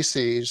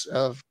species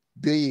of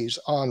bees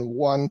on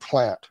one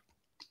plant.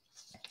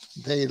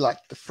 They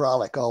like to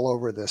frolic all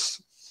over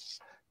this.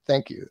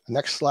 Thank you.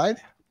 Next slide.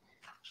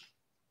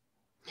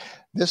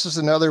 This is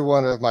another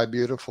one of my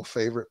beautiful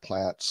favorite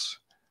plants,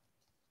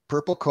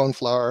 purple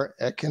coneflower,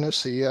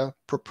 Echinacea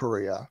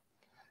purpurea.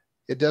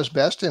 It does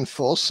best in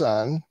full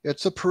sun.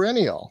 It's a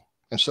perennial,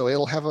 and so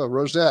it'll have a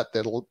rosette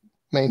that'll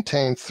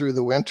maintain through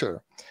the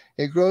winter.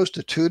 It grows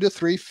to 2 to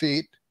 3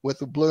 feet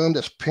with a bloom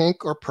that's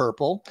pink or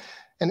purple,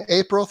 in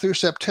April through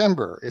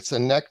September. It's a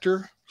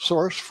nectar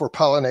source for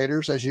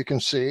pollinators, as you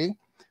can see.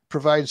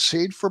 Provides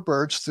seed for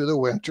birds through the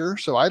winter.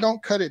 So I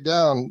don't cut it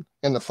down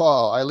in the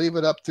fall. I leave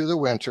it up through the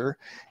winter.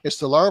 It's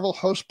the larval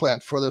host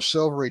plant for the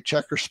silvery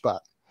checker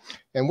spot.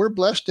 And we're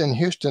blessed in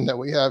Houston that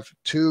we have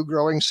 2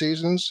 growing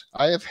seasons.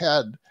 I have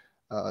had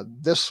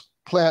this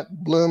plant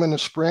bloom in the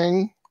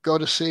spring, go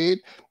to seed,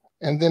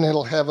 and then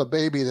it'll have a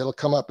baby that'll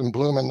come up and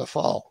bloom in the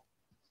fall.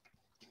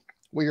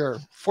 We are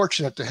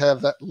fortunate to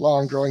have that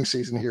long growing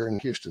season here in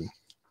Houston.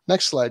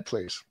 Next slide,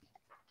 please.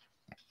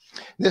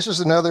 This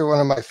is another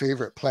one of my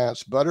favorite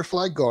plants,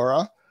 butterfly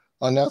gora,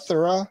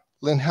 Onethera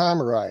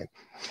linhameri.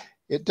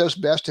 It does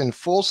best in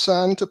full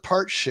sun to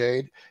part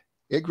shade.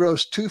 It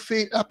grows 2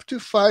 feet up to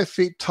 5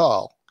 feet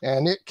tall,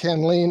 and it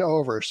can lean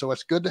over, so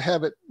it's good to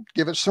have it,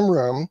 give it some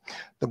room.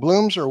 The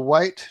blooms are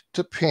white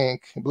to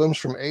pink. It blooms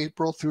from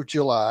April through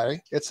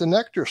July. It's a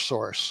nectar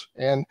source,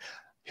 and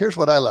here's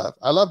what I love.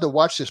 I love to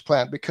watch this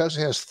plant because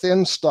it has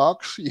thin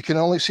stalks. You can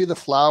only see the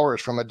flowers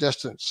from a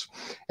distance,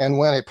 and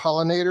when a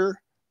pollinator,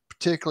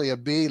 particularly a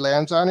bee,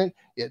 lands on it,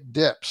 it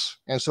dips.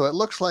 And so it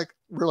looks like,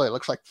 really, it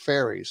looks like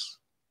fairies.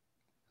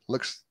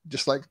 Looks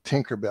just like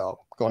Tinkerbell,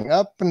 going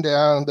up and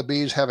down, the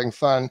bees having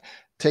fun,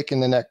 taking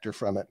the nectar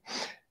from it.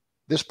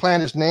 This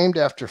plant is named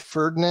after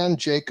Ferdinand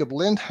Jacob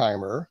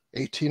Lindheimer,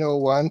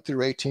 1801 through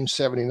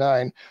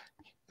 1879,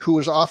 who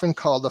was often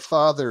called the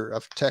father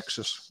of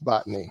Texas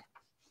botany.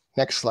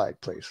 Next slide,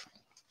 please.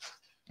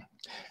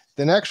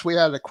 The next, we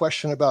had a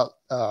question about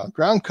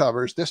ground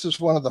covers. This is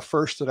one of the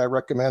first that I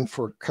recommend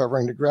for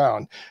covering the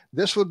ground.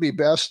 This would be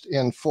best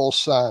in full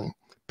sun.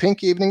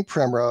 Pink evening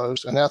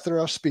primrose,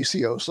 Onethera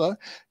speciosa.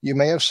 You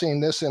may have seen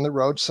this in the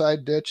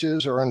roadside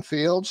ditches or in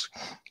fields.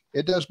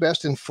 It does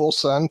best in full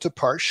sun to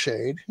part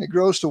shade. It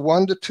grows to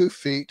 1 to 2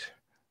 feet.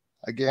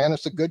 Again,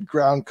 it's a good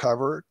ground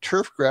cover.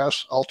 Turf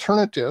grass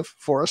alternative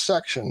for a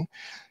section.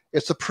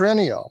 It's a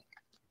perennial,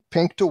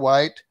 pink to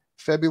white.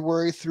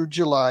 February through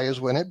July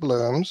is when it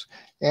blooms,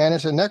 and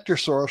it's a nectar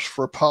source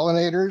for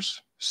pollinators,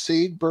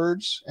 seed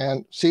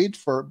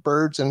for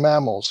birds and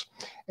mammals,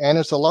 and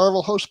it's a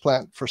larval host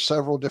plant for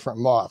several different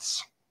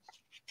moths.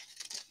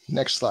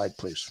 Next slide,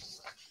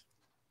 please.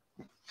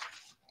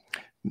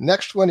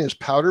 Next one is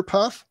powder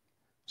puff,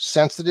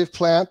 sensitive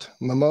plant,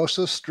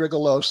 Mimosa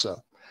strigilosa.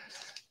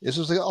 This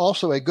is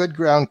also a good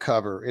ground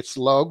cover. It's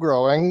low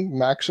growing,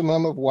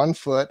 maximum of 1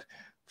 foot,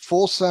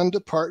 full sun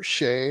to part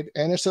shade,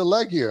 and it's a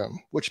legume,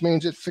 which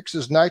means it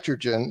fixes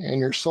nitrogen in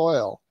your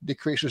soil,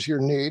 decreases your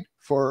need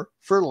for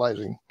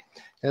fertilizing.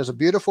 It has a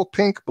beautiful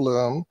pink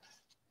bloom,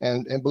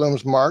 and it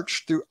blooms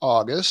March through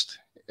August,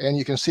 and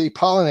you can see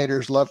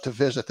pollinators love to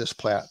visit this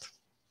plant.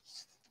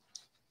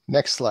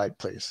 Next slide,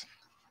 please.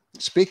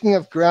 Speaking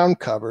of ground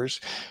covers,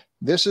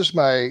 this is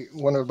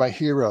one of my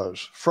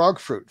heroes, frog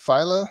fruit,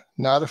 Phylla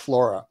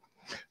natiflora.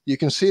 You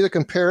can see the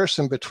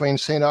comparison between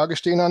St.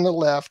 Augustine on the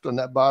left on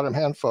that bottom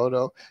hand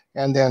photo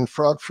and then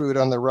frog fruit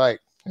on the right.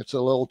 It's a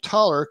little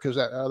taller because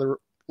that other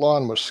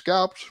lawn was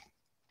scalped,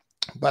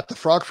 but the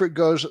frog fruit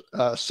goes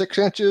 6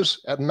 inches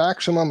at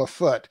maximum a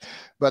foot,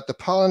 but the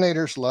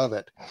pollinators love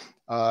it.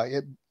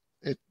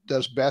 It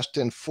does best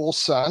in full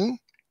sun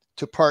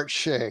to part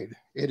shade.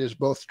 It is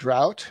both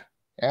drought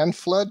and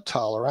flood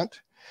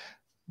tolerant.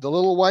 The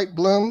little white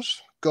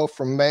blooms go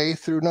from May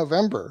through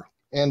November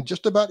in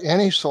just about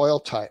any soil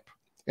type.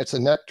 It's a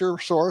nectar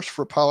source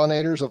for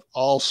pollinators of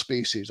all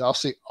species. I'll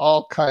see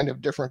all kind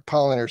of different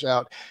pollinators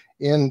out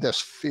in this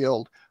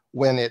field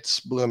when it's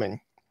blooming.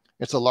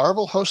 It's a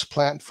larval host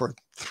plant for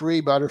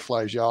 3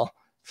 butterflies, y'all.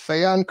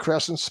 Phaon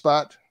crescent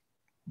spot,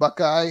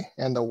 buckeye,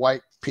 and the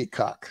white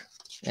peacock.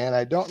 And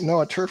I don't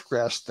know a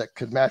turfgrass that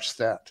could match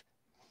that.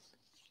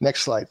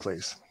 Next slide,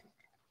 please.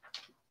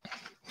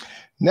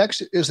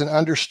 Next is an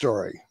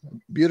understory.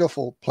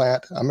 Beautiful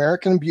plant,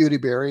 American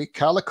beautyberry,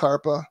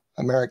 Calocarpa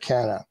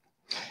americana.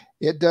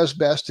 It does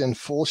best in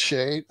full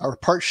shade or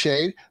part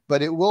shade,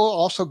 but it will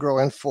also grow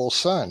in full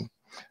sun.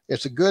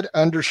 It's a good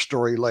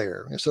understory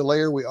layer. It's a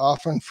layer we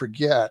often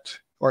forget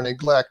or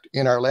neglect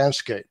in our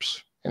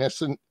landscapes, and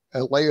it's a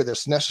layer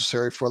that's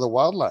necessary for the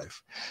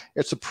wildlife.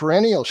 It's a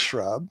perennial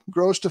shrub,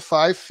 grows to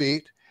 5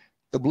 feet.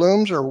 The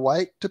blooms are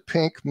white to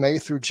pink May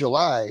through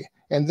July,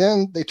 and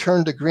then they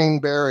turn to green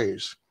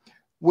berries,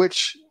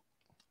 which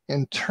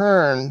in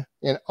turn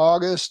in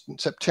August and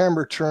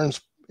September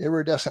turns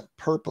iridescent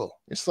purple.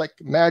 It's like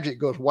magic,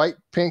 goes white,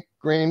 pink,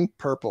 green,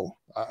 purple.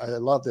 I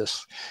love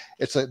this.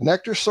 It's a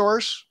nectar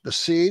source. The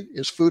seed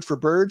is food for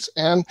birds,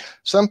 and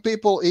some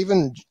people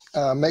even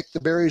make the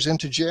berries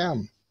into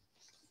jam.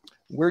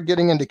 We're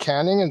getting into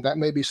canning, and that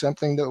may be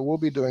something that we'll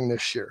be doing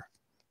this year.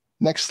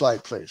 Next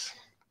slide, please.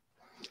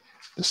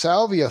 The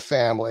salvia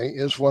family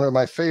is one of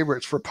my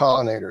favorites for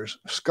pollinators.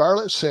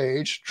 Scarlet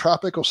sage,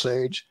 tropical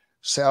sage,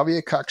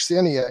 Salvia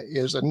coccinea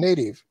is a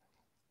native.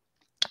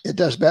 It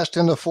does best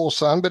in the full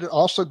sun, but it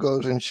also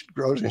grows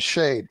in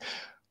shade.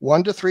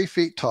 1 to 3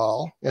 feet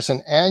tall. It's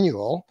an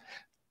annual,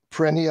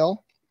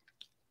 perennial,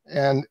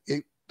 and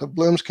the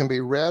blooms can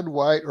be red,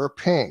 white, or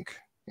pink.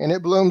 And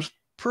it blooms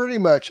pretty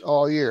much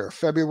all year,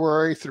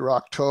 February through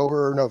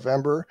October,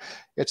 November.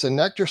 It's a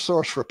nectar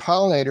source for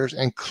pollinators,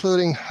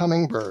 including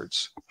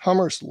hummingbirds.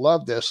 Hummers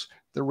love this.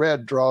 The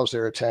red draws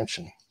their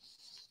attention.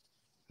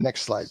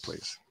 Next slide,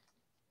 please.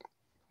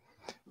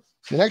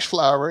 The next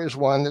flower is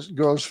one that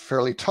grows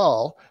fairly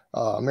tall,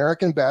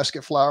 American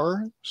basket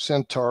flower,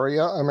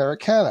 Centaurea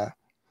americana.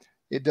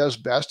 It does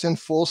best in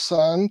full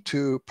sun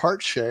to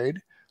part shade,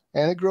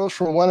 and it grows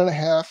from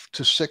 1.5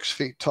 to 6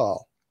 feet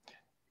tall.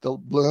 The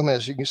bloom,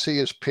 as you can see,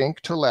 is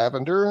pink to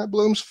lavender, and it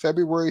blooms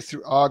February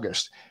through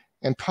August.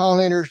 And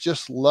pollinators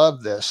just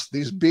love this.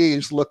 These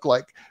bees look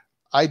like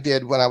I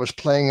did when I was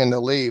playing in the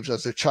leaves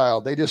as a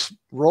child. They just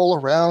roll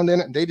around in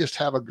it, and they just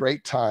have a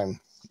great time.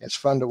 It's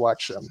fun to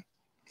watch them.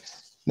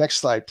 Next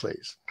slide,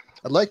 please.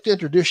 I'd like to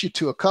introduce you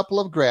to a couple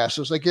of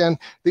grasses. Again,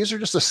 these are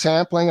just a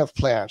sampling of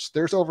plants.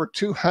 There's over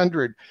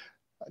 200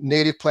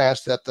 native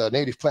plants that the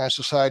Native Plant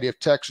Society of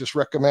Texas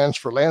recommends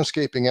for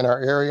landscaping in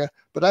our area,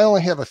 but I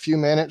only have a few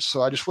minutes,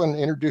 so I just want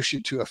to introduce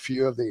you to a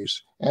few of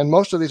these. And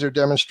most of these are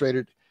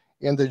demonstrated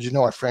in the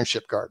Genoa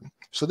Friendship Garden.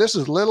 So this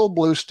is little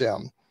blue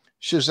stem,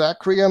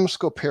 Schizachyrium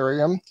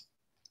scoparium.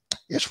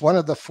 It's one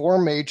of the 4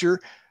 major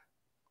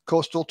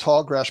coastal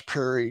tallgrass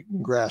prairie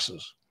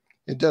grasses.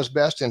 It does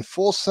best in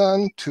full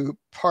sun to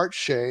part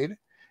shade.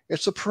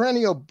 It's a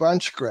perennial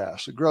bunch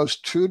grass. It grows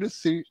 2 to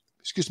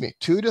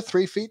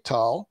 3 feet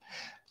tall.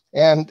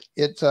 And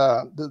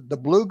the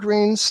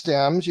blue-green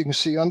stems, you can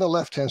see on the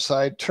left-hand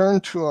side,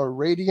 turn to a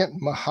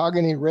radiant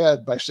mahogany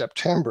red by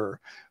September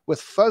with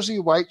fuzzy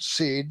white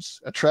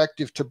seeds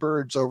attractive to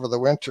birds over the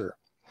winter.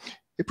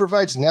 It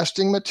provides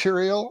nesting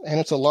material, and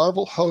it's a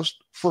larval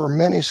host for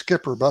many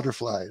skipper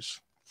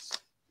butterflies.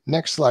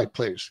 Next slide,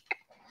 please.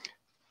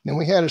 Then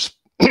we had a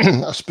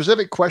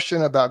specific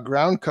question about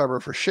ground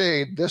cover for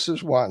shade. This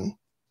is one.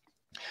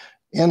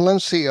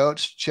 Inland sea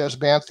oats,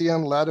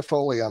 Chesbanthium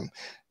latifolium.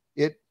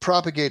 It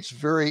propagates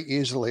very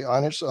easily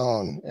on its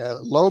own.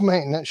 Low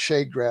maintenance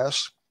shade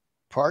grass,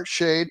 part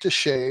shade to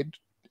shade.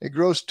 It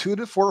grows 2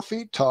 to 4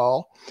 feet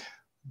tall,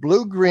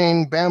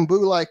 blue-green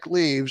bamboo-like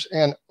leaves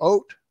and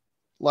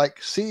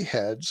oat-like sea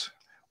heads,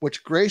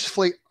 which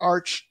gracefully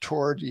arch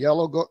toward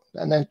yellow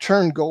and then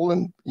turn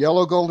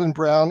yellow-golden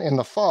brown in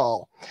the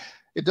fall.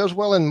 It does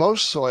well in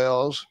most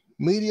soils,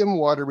 medium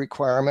water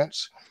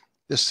requirements.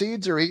 The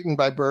seeds are eaten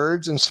by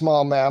birds and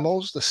small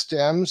mammals. The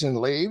stems and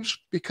leaves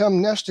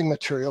become nesting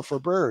material for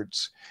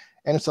birds.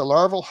 And it's a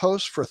larval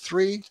host for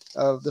 3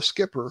 of the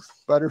skipper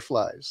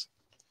butterflies.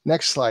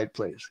 Next slide,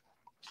 please.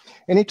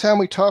 Anytime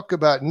we talk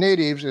about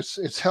natives,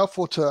 it's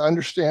helpful to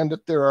understand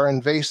that there are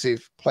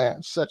invasive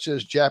plants, such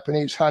as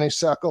Japanese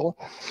honeysuckle,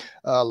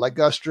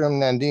 Ligustrum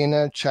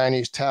nandina,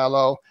 Chinese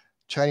tallow,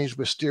 Chinese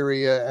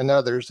wisteria, and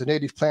others. The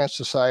Native Plant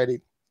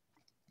Society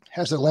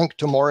has a link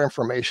to more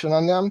information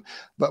on them.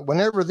 But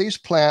whenever these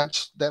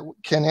plants that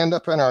can end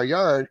up in our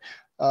yard,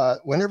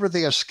 whenever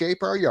they escape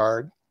our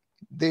yard,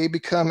 they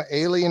become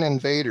alien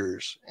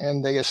invaders,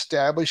 and they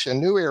establish in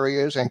new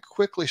areas and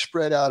quickly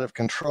spread out of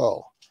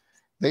control.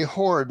 They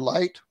hoard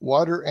light,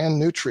 water, and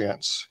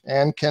nutrients,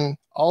 and can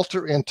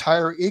alter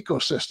entire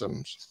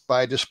ecosystems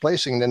by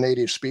displacing the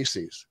native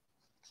species.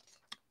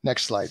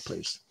 Next slide,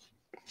 please.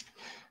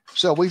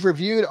 So we've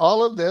reviewed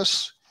all of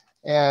this,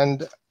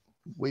 and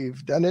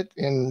we've done it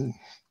in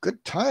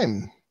good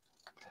time.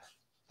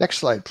 Next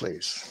slide,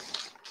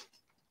 please.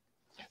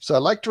 So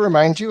I'd like to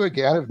remind you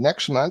again of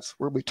next month.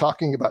 We'll be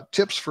talking about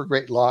tips for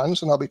great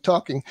lawns, and I'll be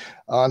talking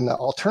on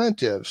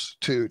alternatives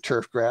to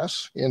turf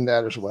grass in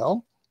that as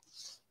well.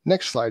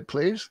 Next slide,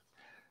 please.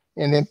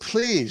 And then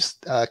please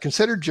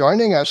consider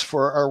joining us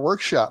for our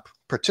workshop.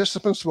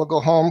 Participants will go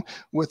home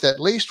with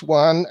at least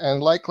one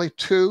and likely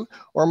two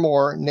or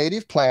more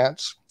native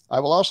plants.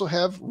 I will also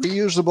have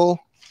reusable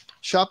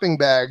shopping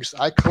bags.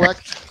 I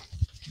collect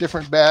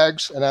different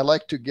bags and I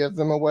like to give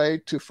them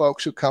away to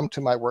folks who come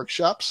to my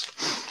workshops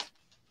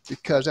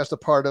because that's a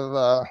part of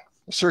a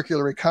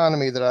circular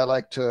economy that I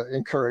like to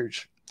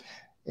encourage.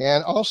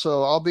 And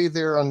also I'll be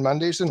there on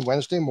Mondays and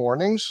Wednesday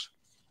mornings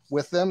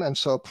with them. And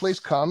so please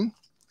come.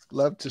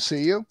 Love to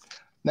see you.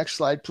 Next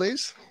slide,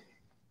 please.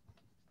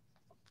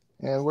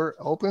 And we're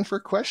open for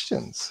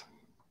questions.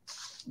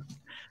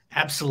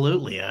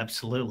 Absolutely.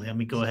 Absolutely. Let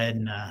me go ahead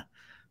and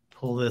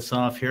pull this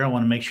off here. I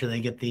want to make sure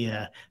they get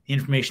the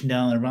information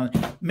down there.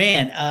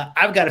 Man,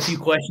 I've got a few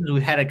questions.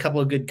 We've had a couple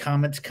of good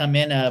comments come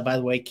in. By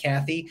the way,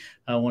 Kathy,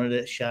 I wanted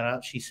to shout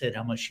out. She said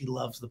how much she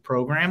loves the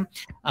program.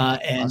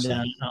 And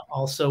awesome.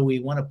 Also, we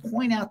want to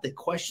point out that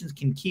questions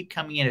can keep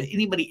coming in. If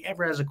anybody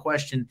ever has a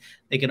question,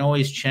 they can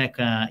always check,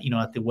 at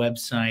the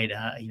website,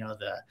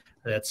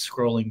 that's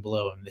scrolling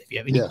below. And if you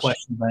have any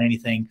questions about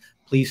anything,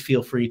 please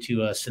feel free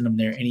to send them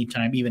there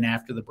anytime, even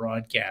after the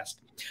broadcast.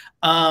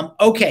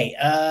 Okay.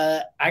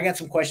 I got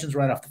some questions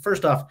right off.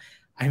 First off,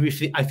 I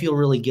feel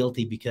really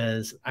guilty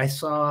because I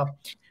saw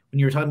when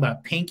you were talking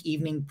about pink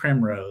evening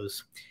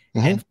primrose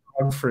and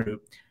frog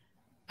fruit.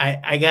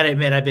 I gotta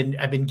admit,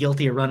 I've been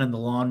guilty of running the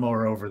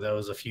lawnmower over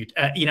those a few.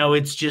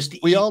 It's just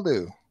we all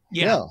do.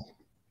 Yeah.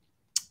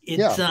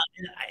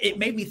 It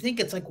made me think.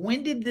 It's like,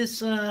 when did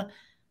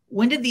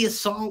the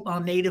assault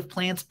on native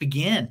plants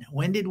begin?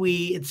 When did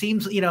we? It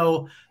seems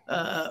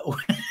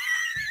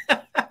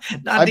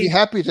I'd be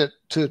happy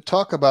to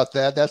talk about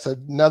that. That's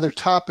another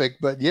topic,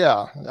 but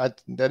yeah,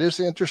 that is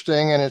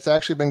interesting, and it's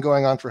actually been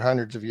going on for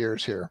hundreds of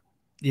years here.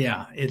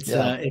 Yeah, it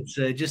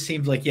just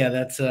seems like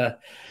that's a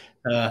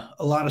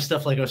lot of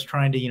stuff. Like I was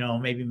trying to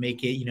maybe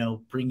make it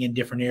bring in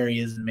different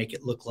areas and make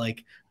it look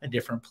like a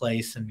different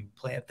place and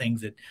plant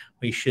things that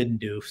we shouldn't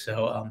do.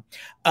 So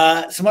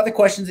some other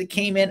questions that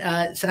came in.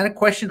 It's had a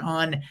question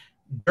on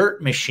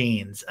dirt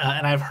machines,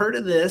 and I've heard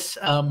of this.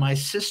 My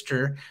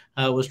sister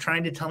was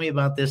trying to tell me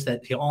about this,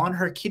 that on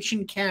her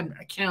kitchen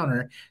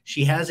counter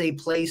she has a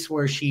place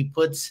where she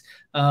puts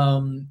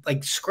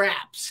like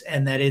scraps,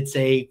 and that it's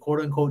a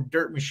quote-unquote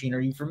dirt machine.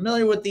 Are you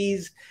familiar with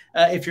these?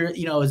 If you're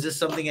is this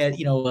something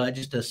that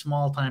just a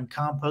small-time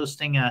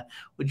composting?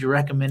 Would you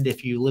recommend,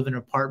 if you live in an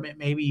apartment,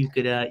 maybe you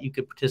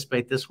could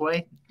participate this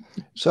way?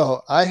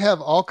 So I have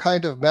all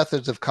kinds of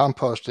methods of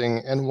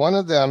composting, and one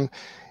of them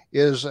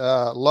is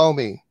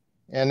Lomi.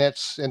 And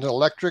it's an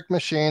electric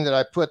machine that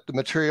I put the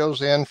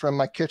materials in from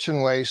my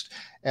kitchen waste,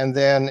 and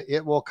then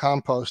it will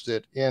compost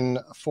it in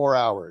 4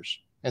 hours.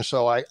 And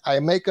so I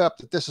make up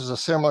that this is a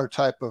similar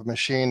type of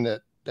machine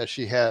that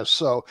she has.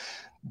 So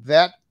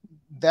that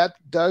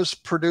does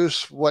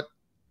produce what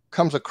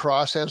comes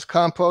across as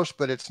compost,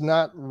 but it's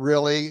not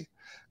really.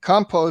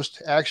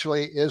 Compost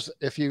actually is,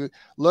 if you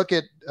look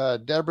at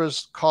Deborah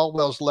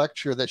Caldwell's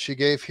lecture that she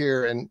gave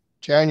here in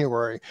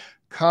January,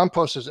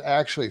 compost is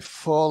actually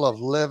full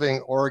of living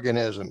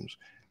organisms.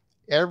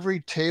 Every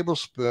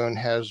tablespoon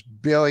has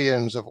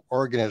billions of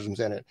organisms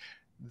in it.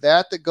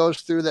 That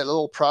goes through that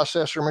little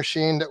processor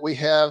machine that we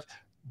have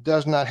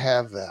does not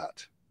have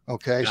that.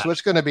 Okay, so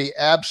it's going to be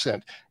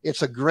absent.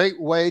 It's a great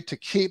way to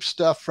keep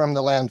stuff from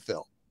the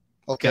landfill.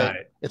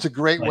 Okay, it's a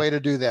great way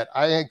to do that.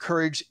 I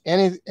encourage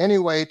any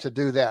way to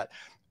do that.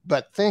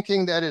 But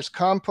thinking that it's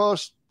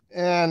compost,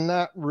 and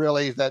not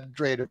really that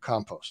great of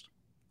compost.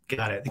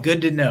 Got it.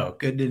 Good to know.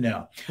 Good to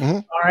know.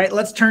 All right,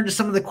 let's turn to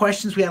some of the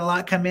questions. We had a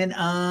lot come in.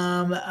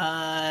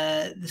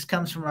 This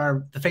comes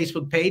from the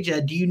Facebook page.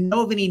 Do you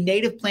know of any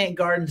native plant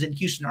gardens in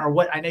Houston, or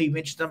what? I know you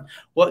mentioned them.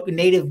 What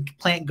native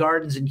plant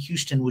gardens in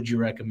Houston would you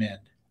recommend?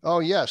 Oh,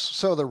 yes.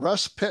 So the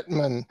Russ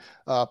Pittman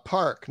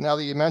Park, now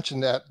that you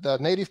mentioned that, the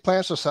Native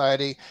Plant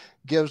Society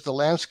gives the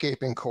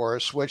landscaping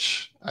course,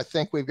 which I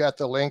think we've got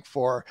the link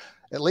for.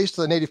 At least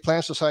the Native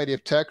Plant Society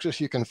of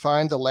Texas, you can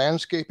find the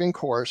landscaping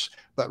course.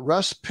 But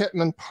Russ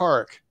Pittman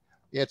Park,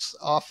 it's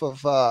off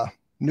of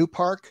New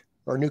Park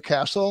or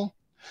Newcastle.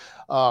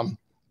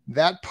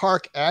 That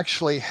park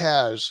actually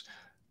has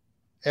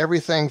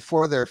everything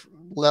for their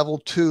level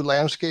 2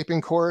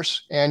 landscaping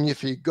course. And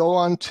if you go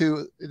on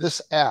to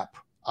this app,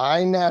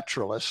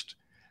 iNaturalist,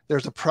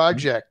 there's a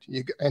project,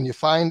 and you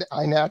find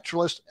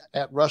iNaturalist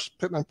at Russ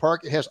Pittman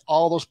Park. It has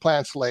all those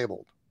plants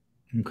labeled.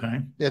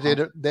 Okay.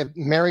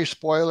 Mary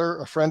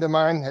Spoiler, a friend of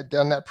mine, had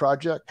done that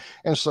project.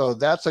 And so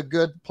that's a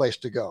good place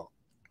to go.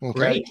 Okay.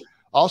 Great.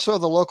 Also,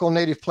 the local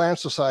Native Plant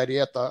Society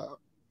at the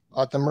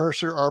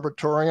Mercer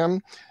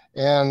Arboretum.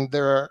 And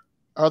there are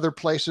other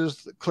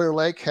places. Clear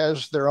Lake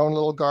has their own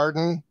little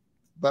garden,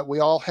 but we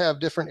all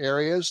have different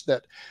areas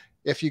that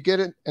if you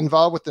get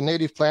involved with the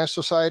Native Plant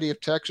Society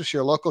of Texas,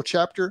 your local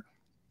chapter,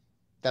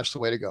 that's the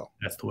way to go.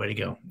 That's the way to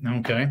go.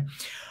 Okay.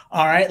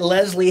 All right.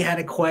 Leslie had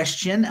a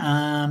question.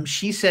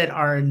 She said,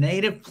 are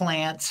native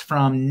plants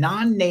from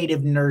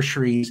non-native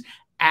nurseries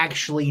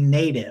actually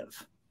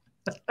native?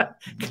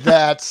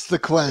 That's the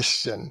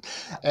question.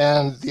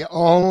 And the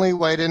only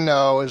way to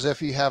know is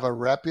if you have a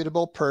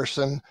reputable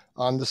person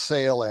on the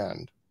sale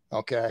end.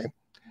 Okay.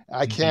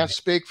 I can't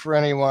speak for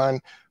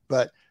anyone,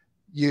 but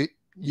you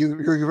you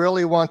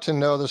really want to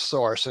know the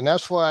source. And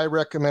that's why I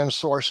recommend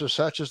sources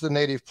such as the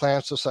Native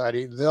Plant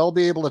Society. They'll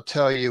be able to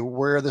tell you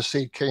where the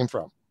seed came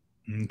from.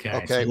 Okay.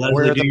 Okay. So Leslie,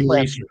 Where do the your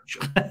plant, research.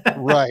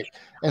 right.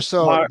 And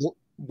so All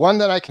one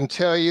that I can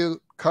tell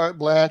you, carte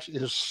blanche,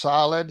 is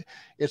solid.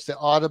 It's the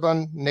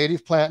Audubon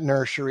Native Plant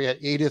Nursery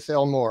at Edith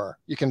Elmore.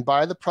 You can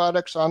buy the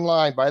products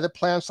online, buy the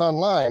plants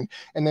online,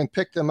 and then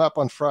pick them up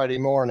on Friday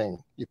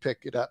morning. You pick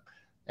it up.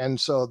 And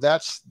so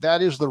that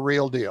is the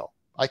real deal.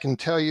 I can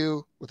tell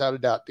you without a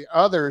doubt. The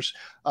others,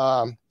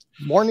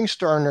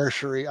 Morningstar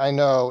Nursery, I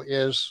know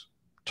is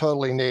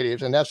totally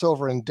native, and that's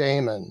over in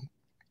Damon.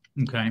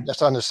 Okay.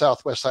 That's on the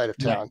southwest side of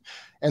town. Right.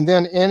 And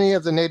then any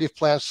of the native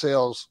plant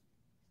sales,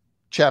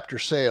 chapter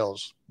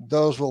sales,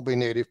 those will be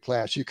native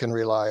plants you can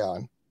rely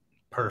on.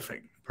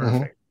 Perfect.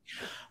 Perfect.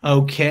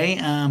 Okay.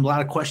 A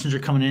lot of questions are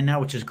coming in now,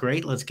 which is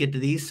great. Let's get to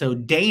these. So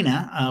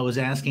Dana was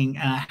asking,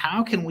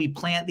 how can we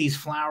plant these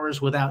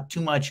flowers without too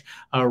much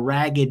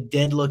ragged,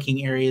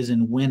 dead-looking areas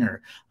in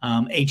winter?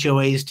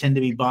 HOAs tend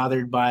to be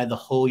bothered by the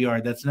whole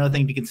yard. That's another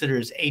thing to consider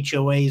is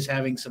HOAs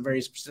having some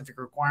very specific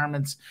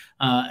requirements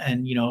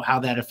and, you know, how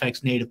that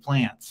affects native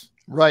plants.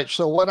 Right.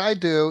 So what I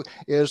do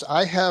is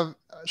I have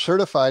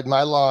certified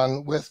my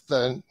lawn with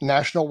the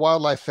National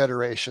Wildlife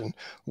Federation.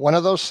 One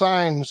of those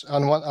signs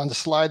on the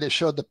slide that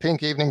showed the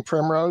pink evening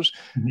primrose,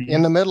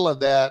 in the middle of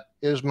that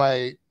is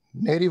my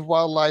Native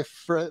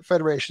Wildlife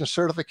Federation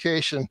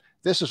certification.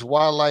 This is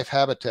wildlife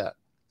habitat.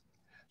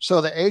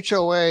 So the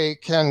HOA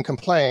can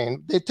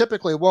complain. They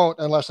typically won't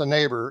unless a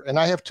neighbor, and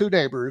I have 2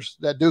 neighbors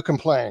that do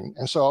complain.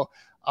 And so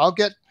I'll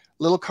get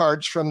little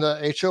cards from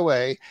the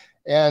HOA.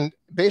 And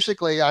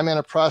basically, I'm in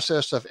a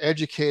process of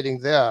educating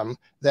them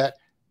that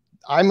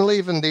I'm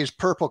leaving these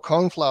purple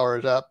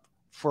coneflowers up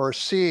for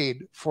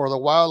seed for the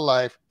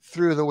wildlife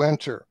through the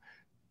winter.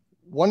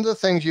 One of the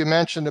things you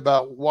mentioned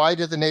about why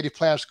did the native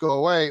plants go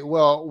away?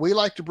 Well, we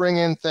like to bring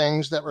in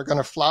things that were going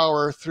to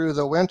flower through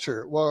the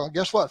winter. Well,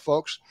 guess what,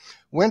 folks?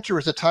 Winter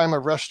is a time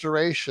of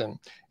restoration,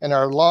 and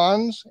our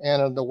lawns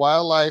and the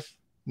wildlife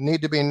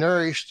need to be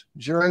nourished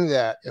during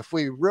that. If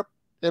we rip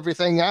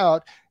everything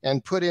out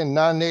and put in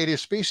non-native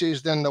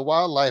species, then the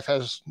wildlife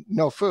has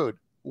no food.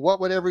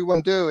 What would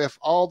everyone do if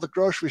all the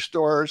grocery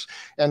stores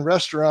and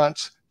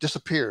restaurants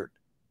disappeared?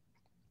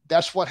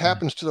 That's what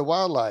happens to the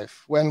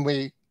wildlife when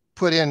we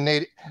put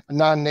in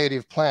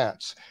non-native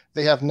plants.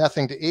 They have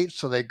nothing to eat,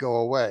 so they go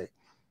away.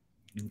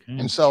 Okay.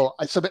 And so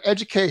it's about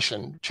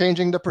education,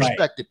 changing the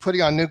perspective,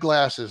 putting on new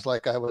glasses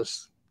like I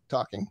was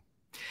talking.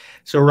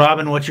 So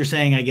Robin, what you're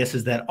saying, I guess,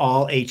 is that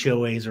all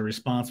HOAs are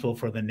responsible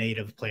for the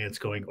native plants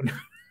going.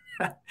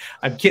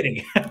 I'm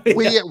kidding.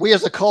 we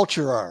as a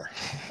culture are.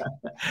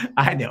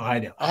 I know.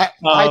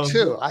 I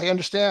too. I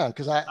understand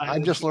because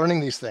I'm just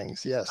learning these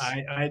things. Yes,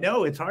 I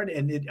know it's hard,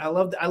 and I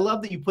love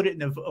that you put it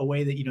in a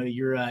way that, you know,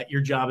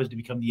 your job is to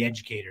become the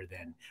educator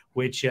then,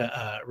 which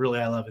really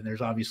I love, and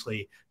there's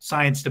obviously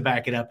science to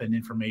back it up and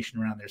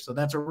information around there. So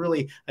that's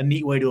a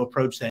neat way to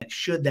approach that.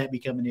 Should that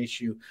become an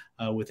issue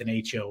with an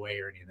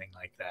HOA or anything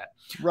like that?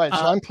 Right. So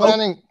I'm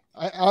planning.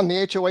 On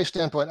the HOA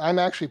standpoint, I'm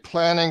actually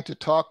planning to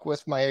talk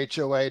with my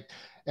HOA,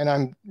 and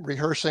I'm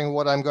rehearsing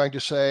what I'm going to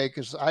say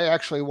because I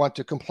actually want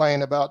to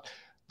complain about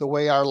the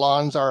way our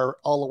lawns are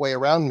all the way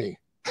around me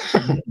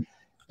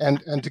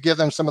and to give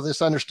them some of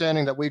this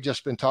understanding that we've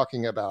just been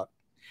talking about.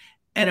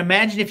 And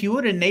imagine if you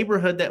would a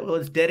neighborhood that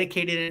was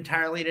dedicated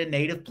entirely to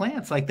native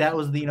plants, like that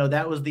was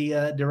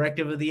the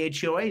directive of the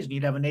HOAs, and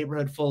you'd have a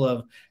neighborhood full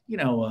of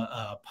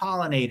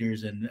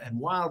pollinators and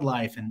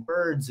wildlife and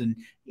birds, and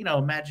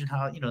imagine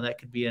how that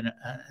could be an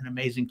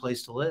amazing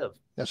place to live.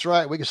 That's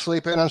right. We could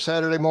sleep in on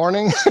Saturday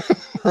morning,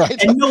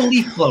 right? And no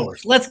leaf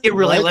blowers. Let's get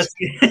really.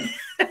 Right?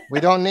 We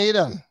don't need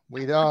them.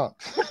 We don't.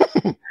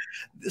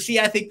 See,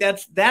 I think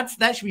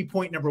that should be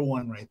point number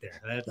 1 right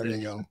there. There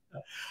you go.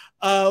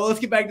 Let's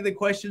get back to the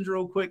questions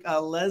real quick.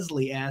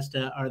 Leslie asked,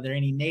 "Are there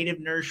any native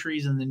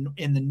nurseries in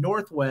the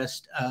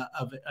northwest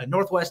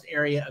northwest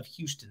area of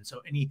Houston?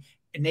 So any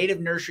native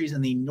nurseries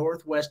in the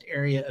northwest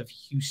area of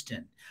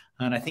Houston?"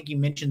 And I think you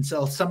mentioned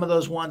some of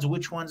those ones.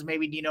 Which ones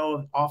maybe do you know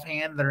of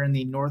offhand that are in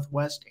the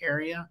northwest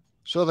area?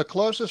 So the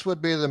closest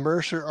would be the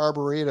Mercer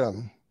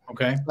Arboretum.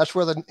 Okay, that's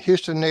where the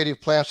Houston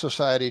Native Plant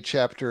Society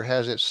chapter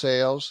has its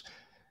sales.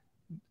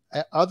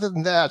 Other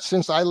than that,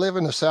 since I live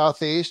in the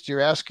southeast, you're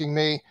asking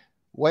me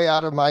way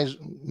out of my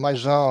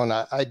zone.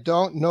 I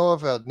don't know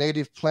of a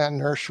native plant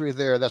nursery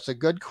there. That's a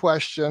good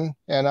question,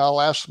 and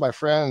I'll ask my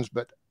friends,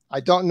 but I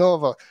don't know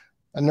of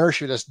a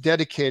nursery that's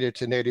dedicated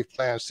to native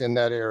plants in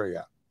that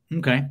area.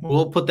 Okay,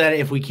 we'll put that,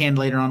 if we can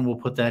later on, we'll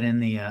put that in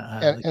the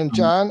and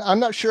John, I'm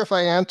not sure if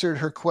I answered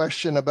her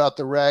question about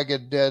the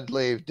ragged dead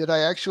leaf. Did I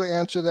actually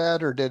answer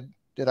that, or did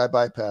I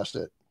bypass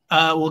it?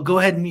 Well, go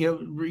ahead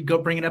and go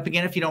bring it up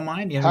again if you don't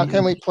mind. How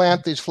can we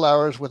plant these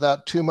flowers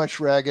without too much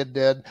ragged,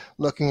 dead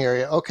looking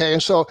area? Okay,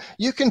 and so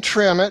you can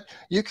trim it,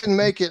 you can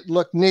make it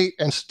look neat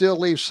and still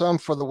leave some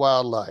for the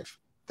wildlife.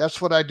 That's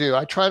what I do.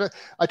 I try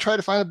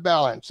to find a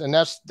balance, and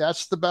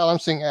that's the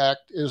balancing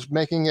act, is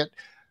making it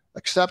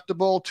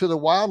acceptable to the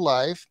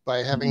wildlife by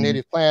having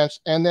native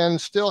plants, and then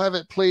still have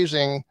it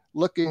pleasing,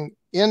 looking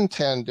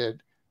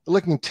tended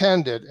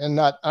and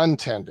not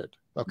untended.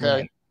 Okay.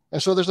 Right.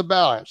 And so there's a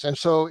balance. And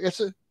so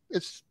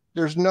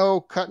there's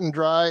no cut and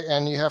dry,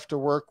 and you have to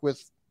work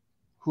with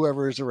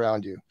whoever is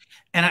around you.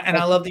 And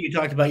I love that you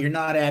talked about, you're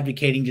not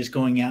advocating just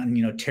going out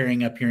and,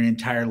 tearing up your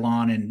entire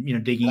lawn and,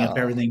 digging up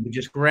everything, but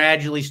just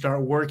gradually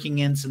start working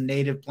in some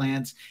native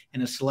plants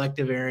in a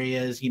selective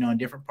areas, in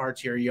different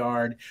parts of your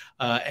yard.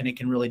 And it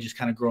can really just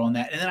kind of grow on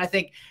that. And then I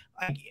think,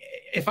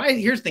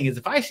 here's the thing is,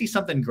 if I see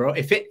something grow,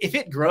 if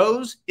it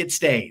grows, it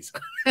stays.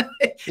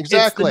 Exactly.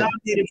 It's the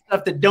non-native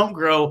stuff that don't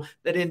grow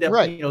that end up,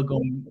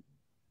 going.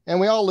 And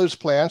we all lose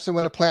plants. And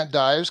when a plant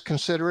dies,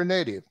 consider a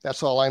native.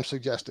 That's all I'm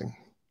suggesting.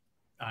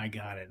 I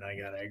got it. I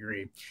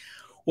agree.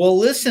 Well,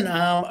 listen,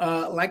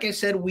 like I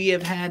said, we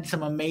have had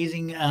some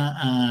amazing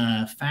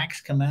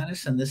facts come at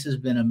us, and this has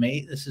been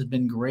amazing. This has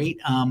been great.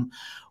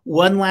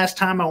 One last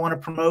time, I want to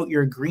promote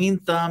your Green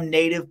Thumb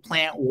Native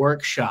Plant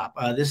Workshop.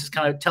 This is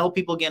kind of, tell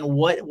people again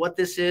what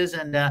this is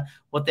and I'm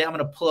going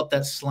to pull up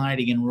that slide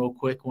again real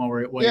quick while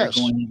you're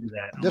going into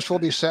that. This will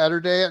be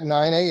Saturday at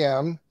 9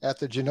 a.m. at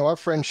the Genoa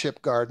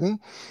Friendship Garden.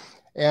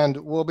 And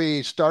we'll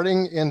be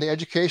starting in the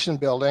education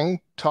building,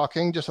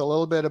 talking just a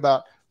little bit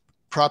about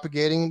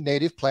propagating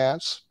native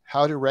plants,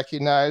 how to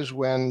recognize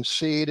when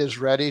seed is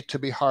ready to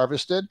be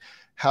harvested,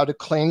 how to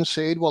clean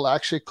seed. We'll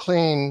actually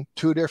clean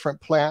 2 different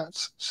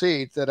plants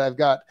seed that I've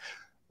got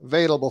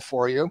available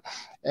for you.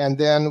 And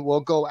then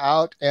we'll go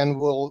out and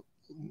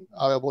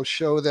I will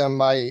show them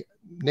my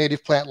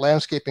native plant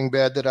landscaping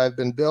bed that I've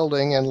been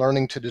building and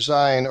learning to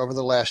design over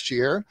the last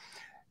year.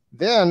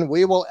 Then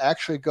we will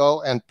actually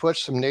go and put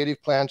some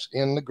native plants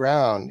in the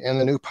ground in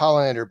the new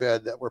pollinator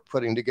bed that we're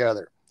putting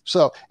together.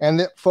 So,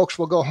 and folks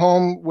will go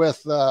home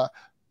with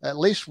at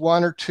least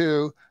 1 or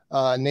 2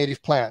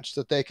 native plants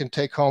that they can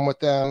take home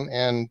with them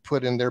and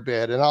put in their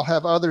bed. And I'll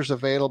have others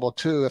available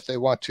too if they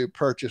want to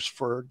purchase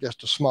for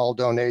just a small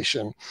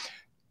donation.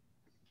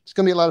 It's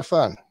going to be a lot of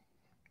fun.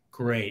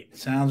 Great.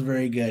 Sounds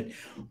very good.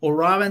 Well,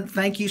 Robin,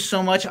 thank you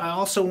so much. I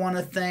also want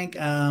to thank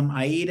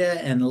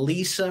Aida and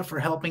Lisa for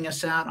helping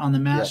us out on the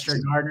Master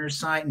Gardener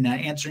site and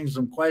answering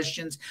some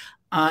questions.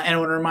 And I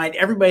want to remind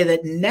everybody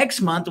that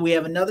next month we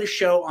have another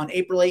show on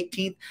April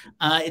 18th.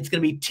 It's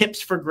going to be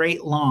tips for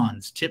great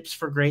lawns,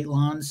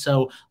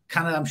 So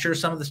kind of, I'm sure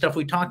some of the stuff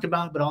we talked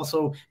about, but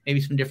also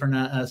maybe some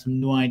different, some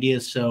new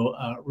ideas. So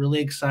really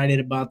excited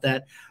about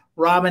that.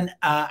 Robin,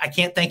 I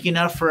can't thank you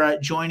enough for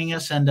joining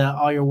us and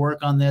all your work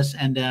on this.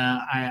 And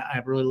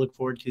I really look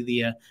forward to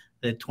the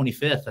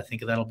 25th. I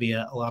think that'll be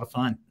a lot of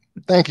fun.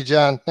 Thank you,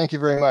 John. Thank you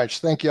very much.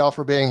 Thank you all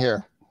for being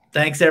here.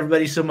 Thanks,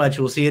 everybody, so much.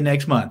 We'll see you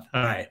next month.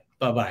 All right.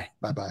 Bye-bye.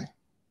 Bye-bye.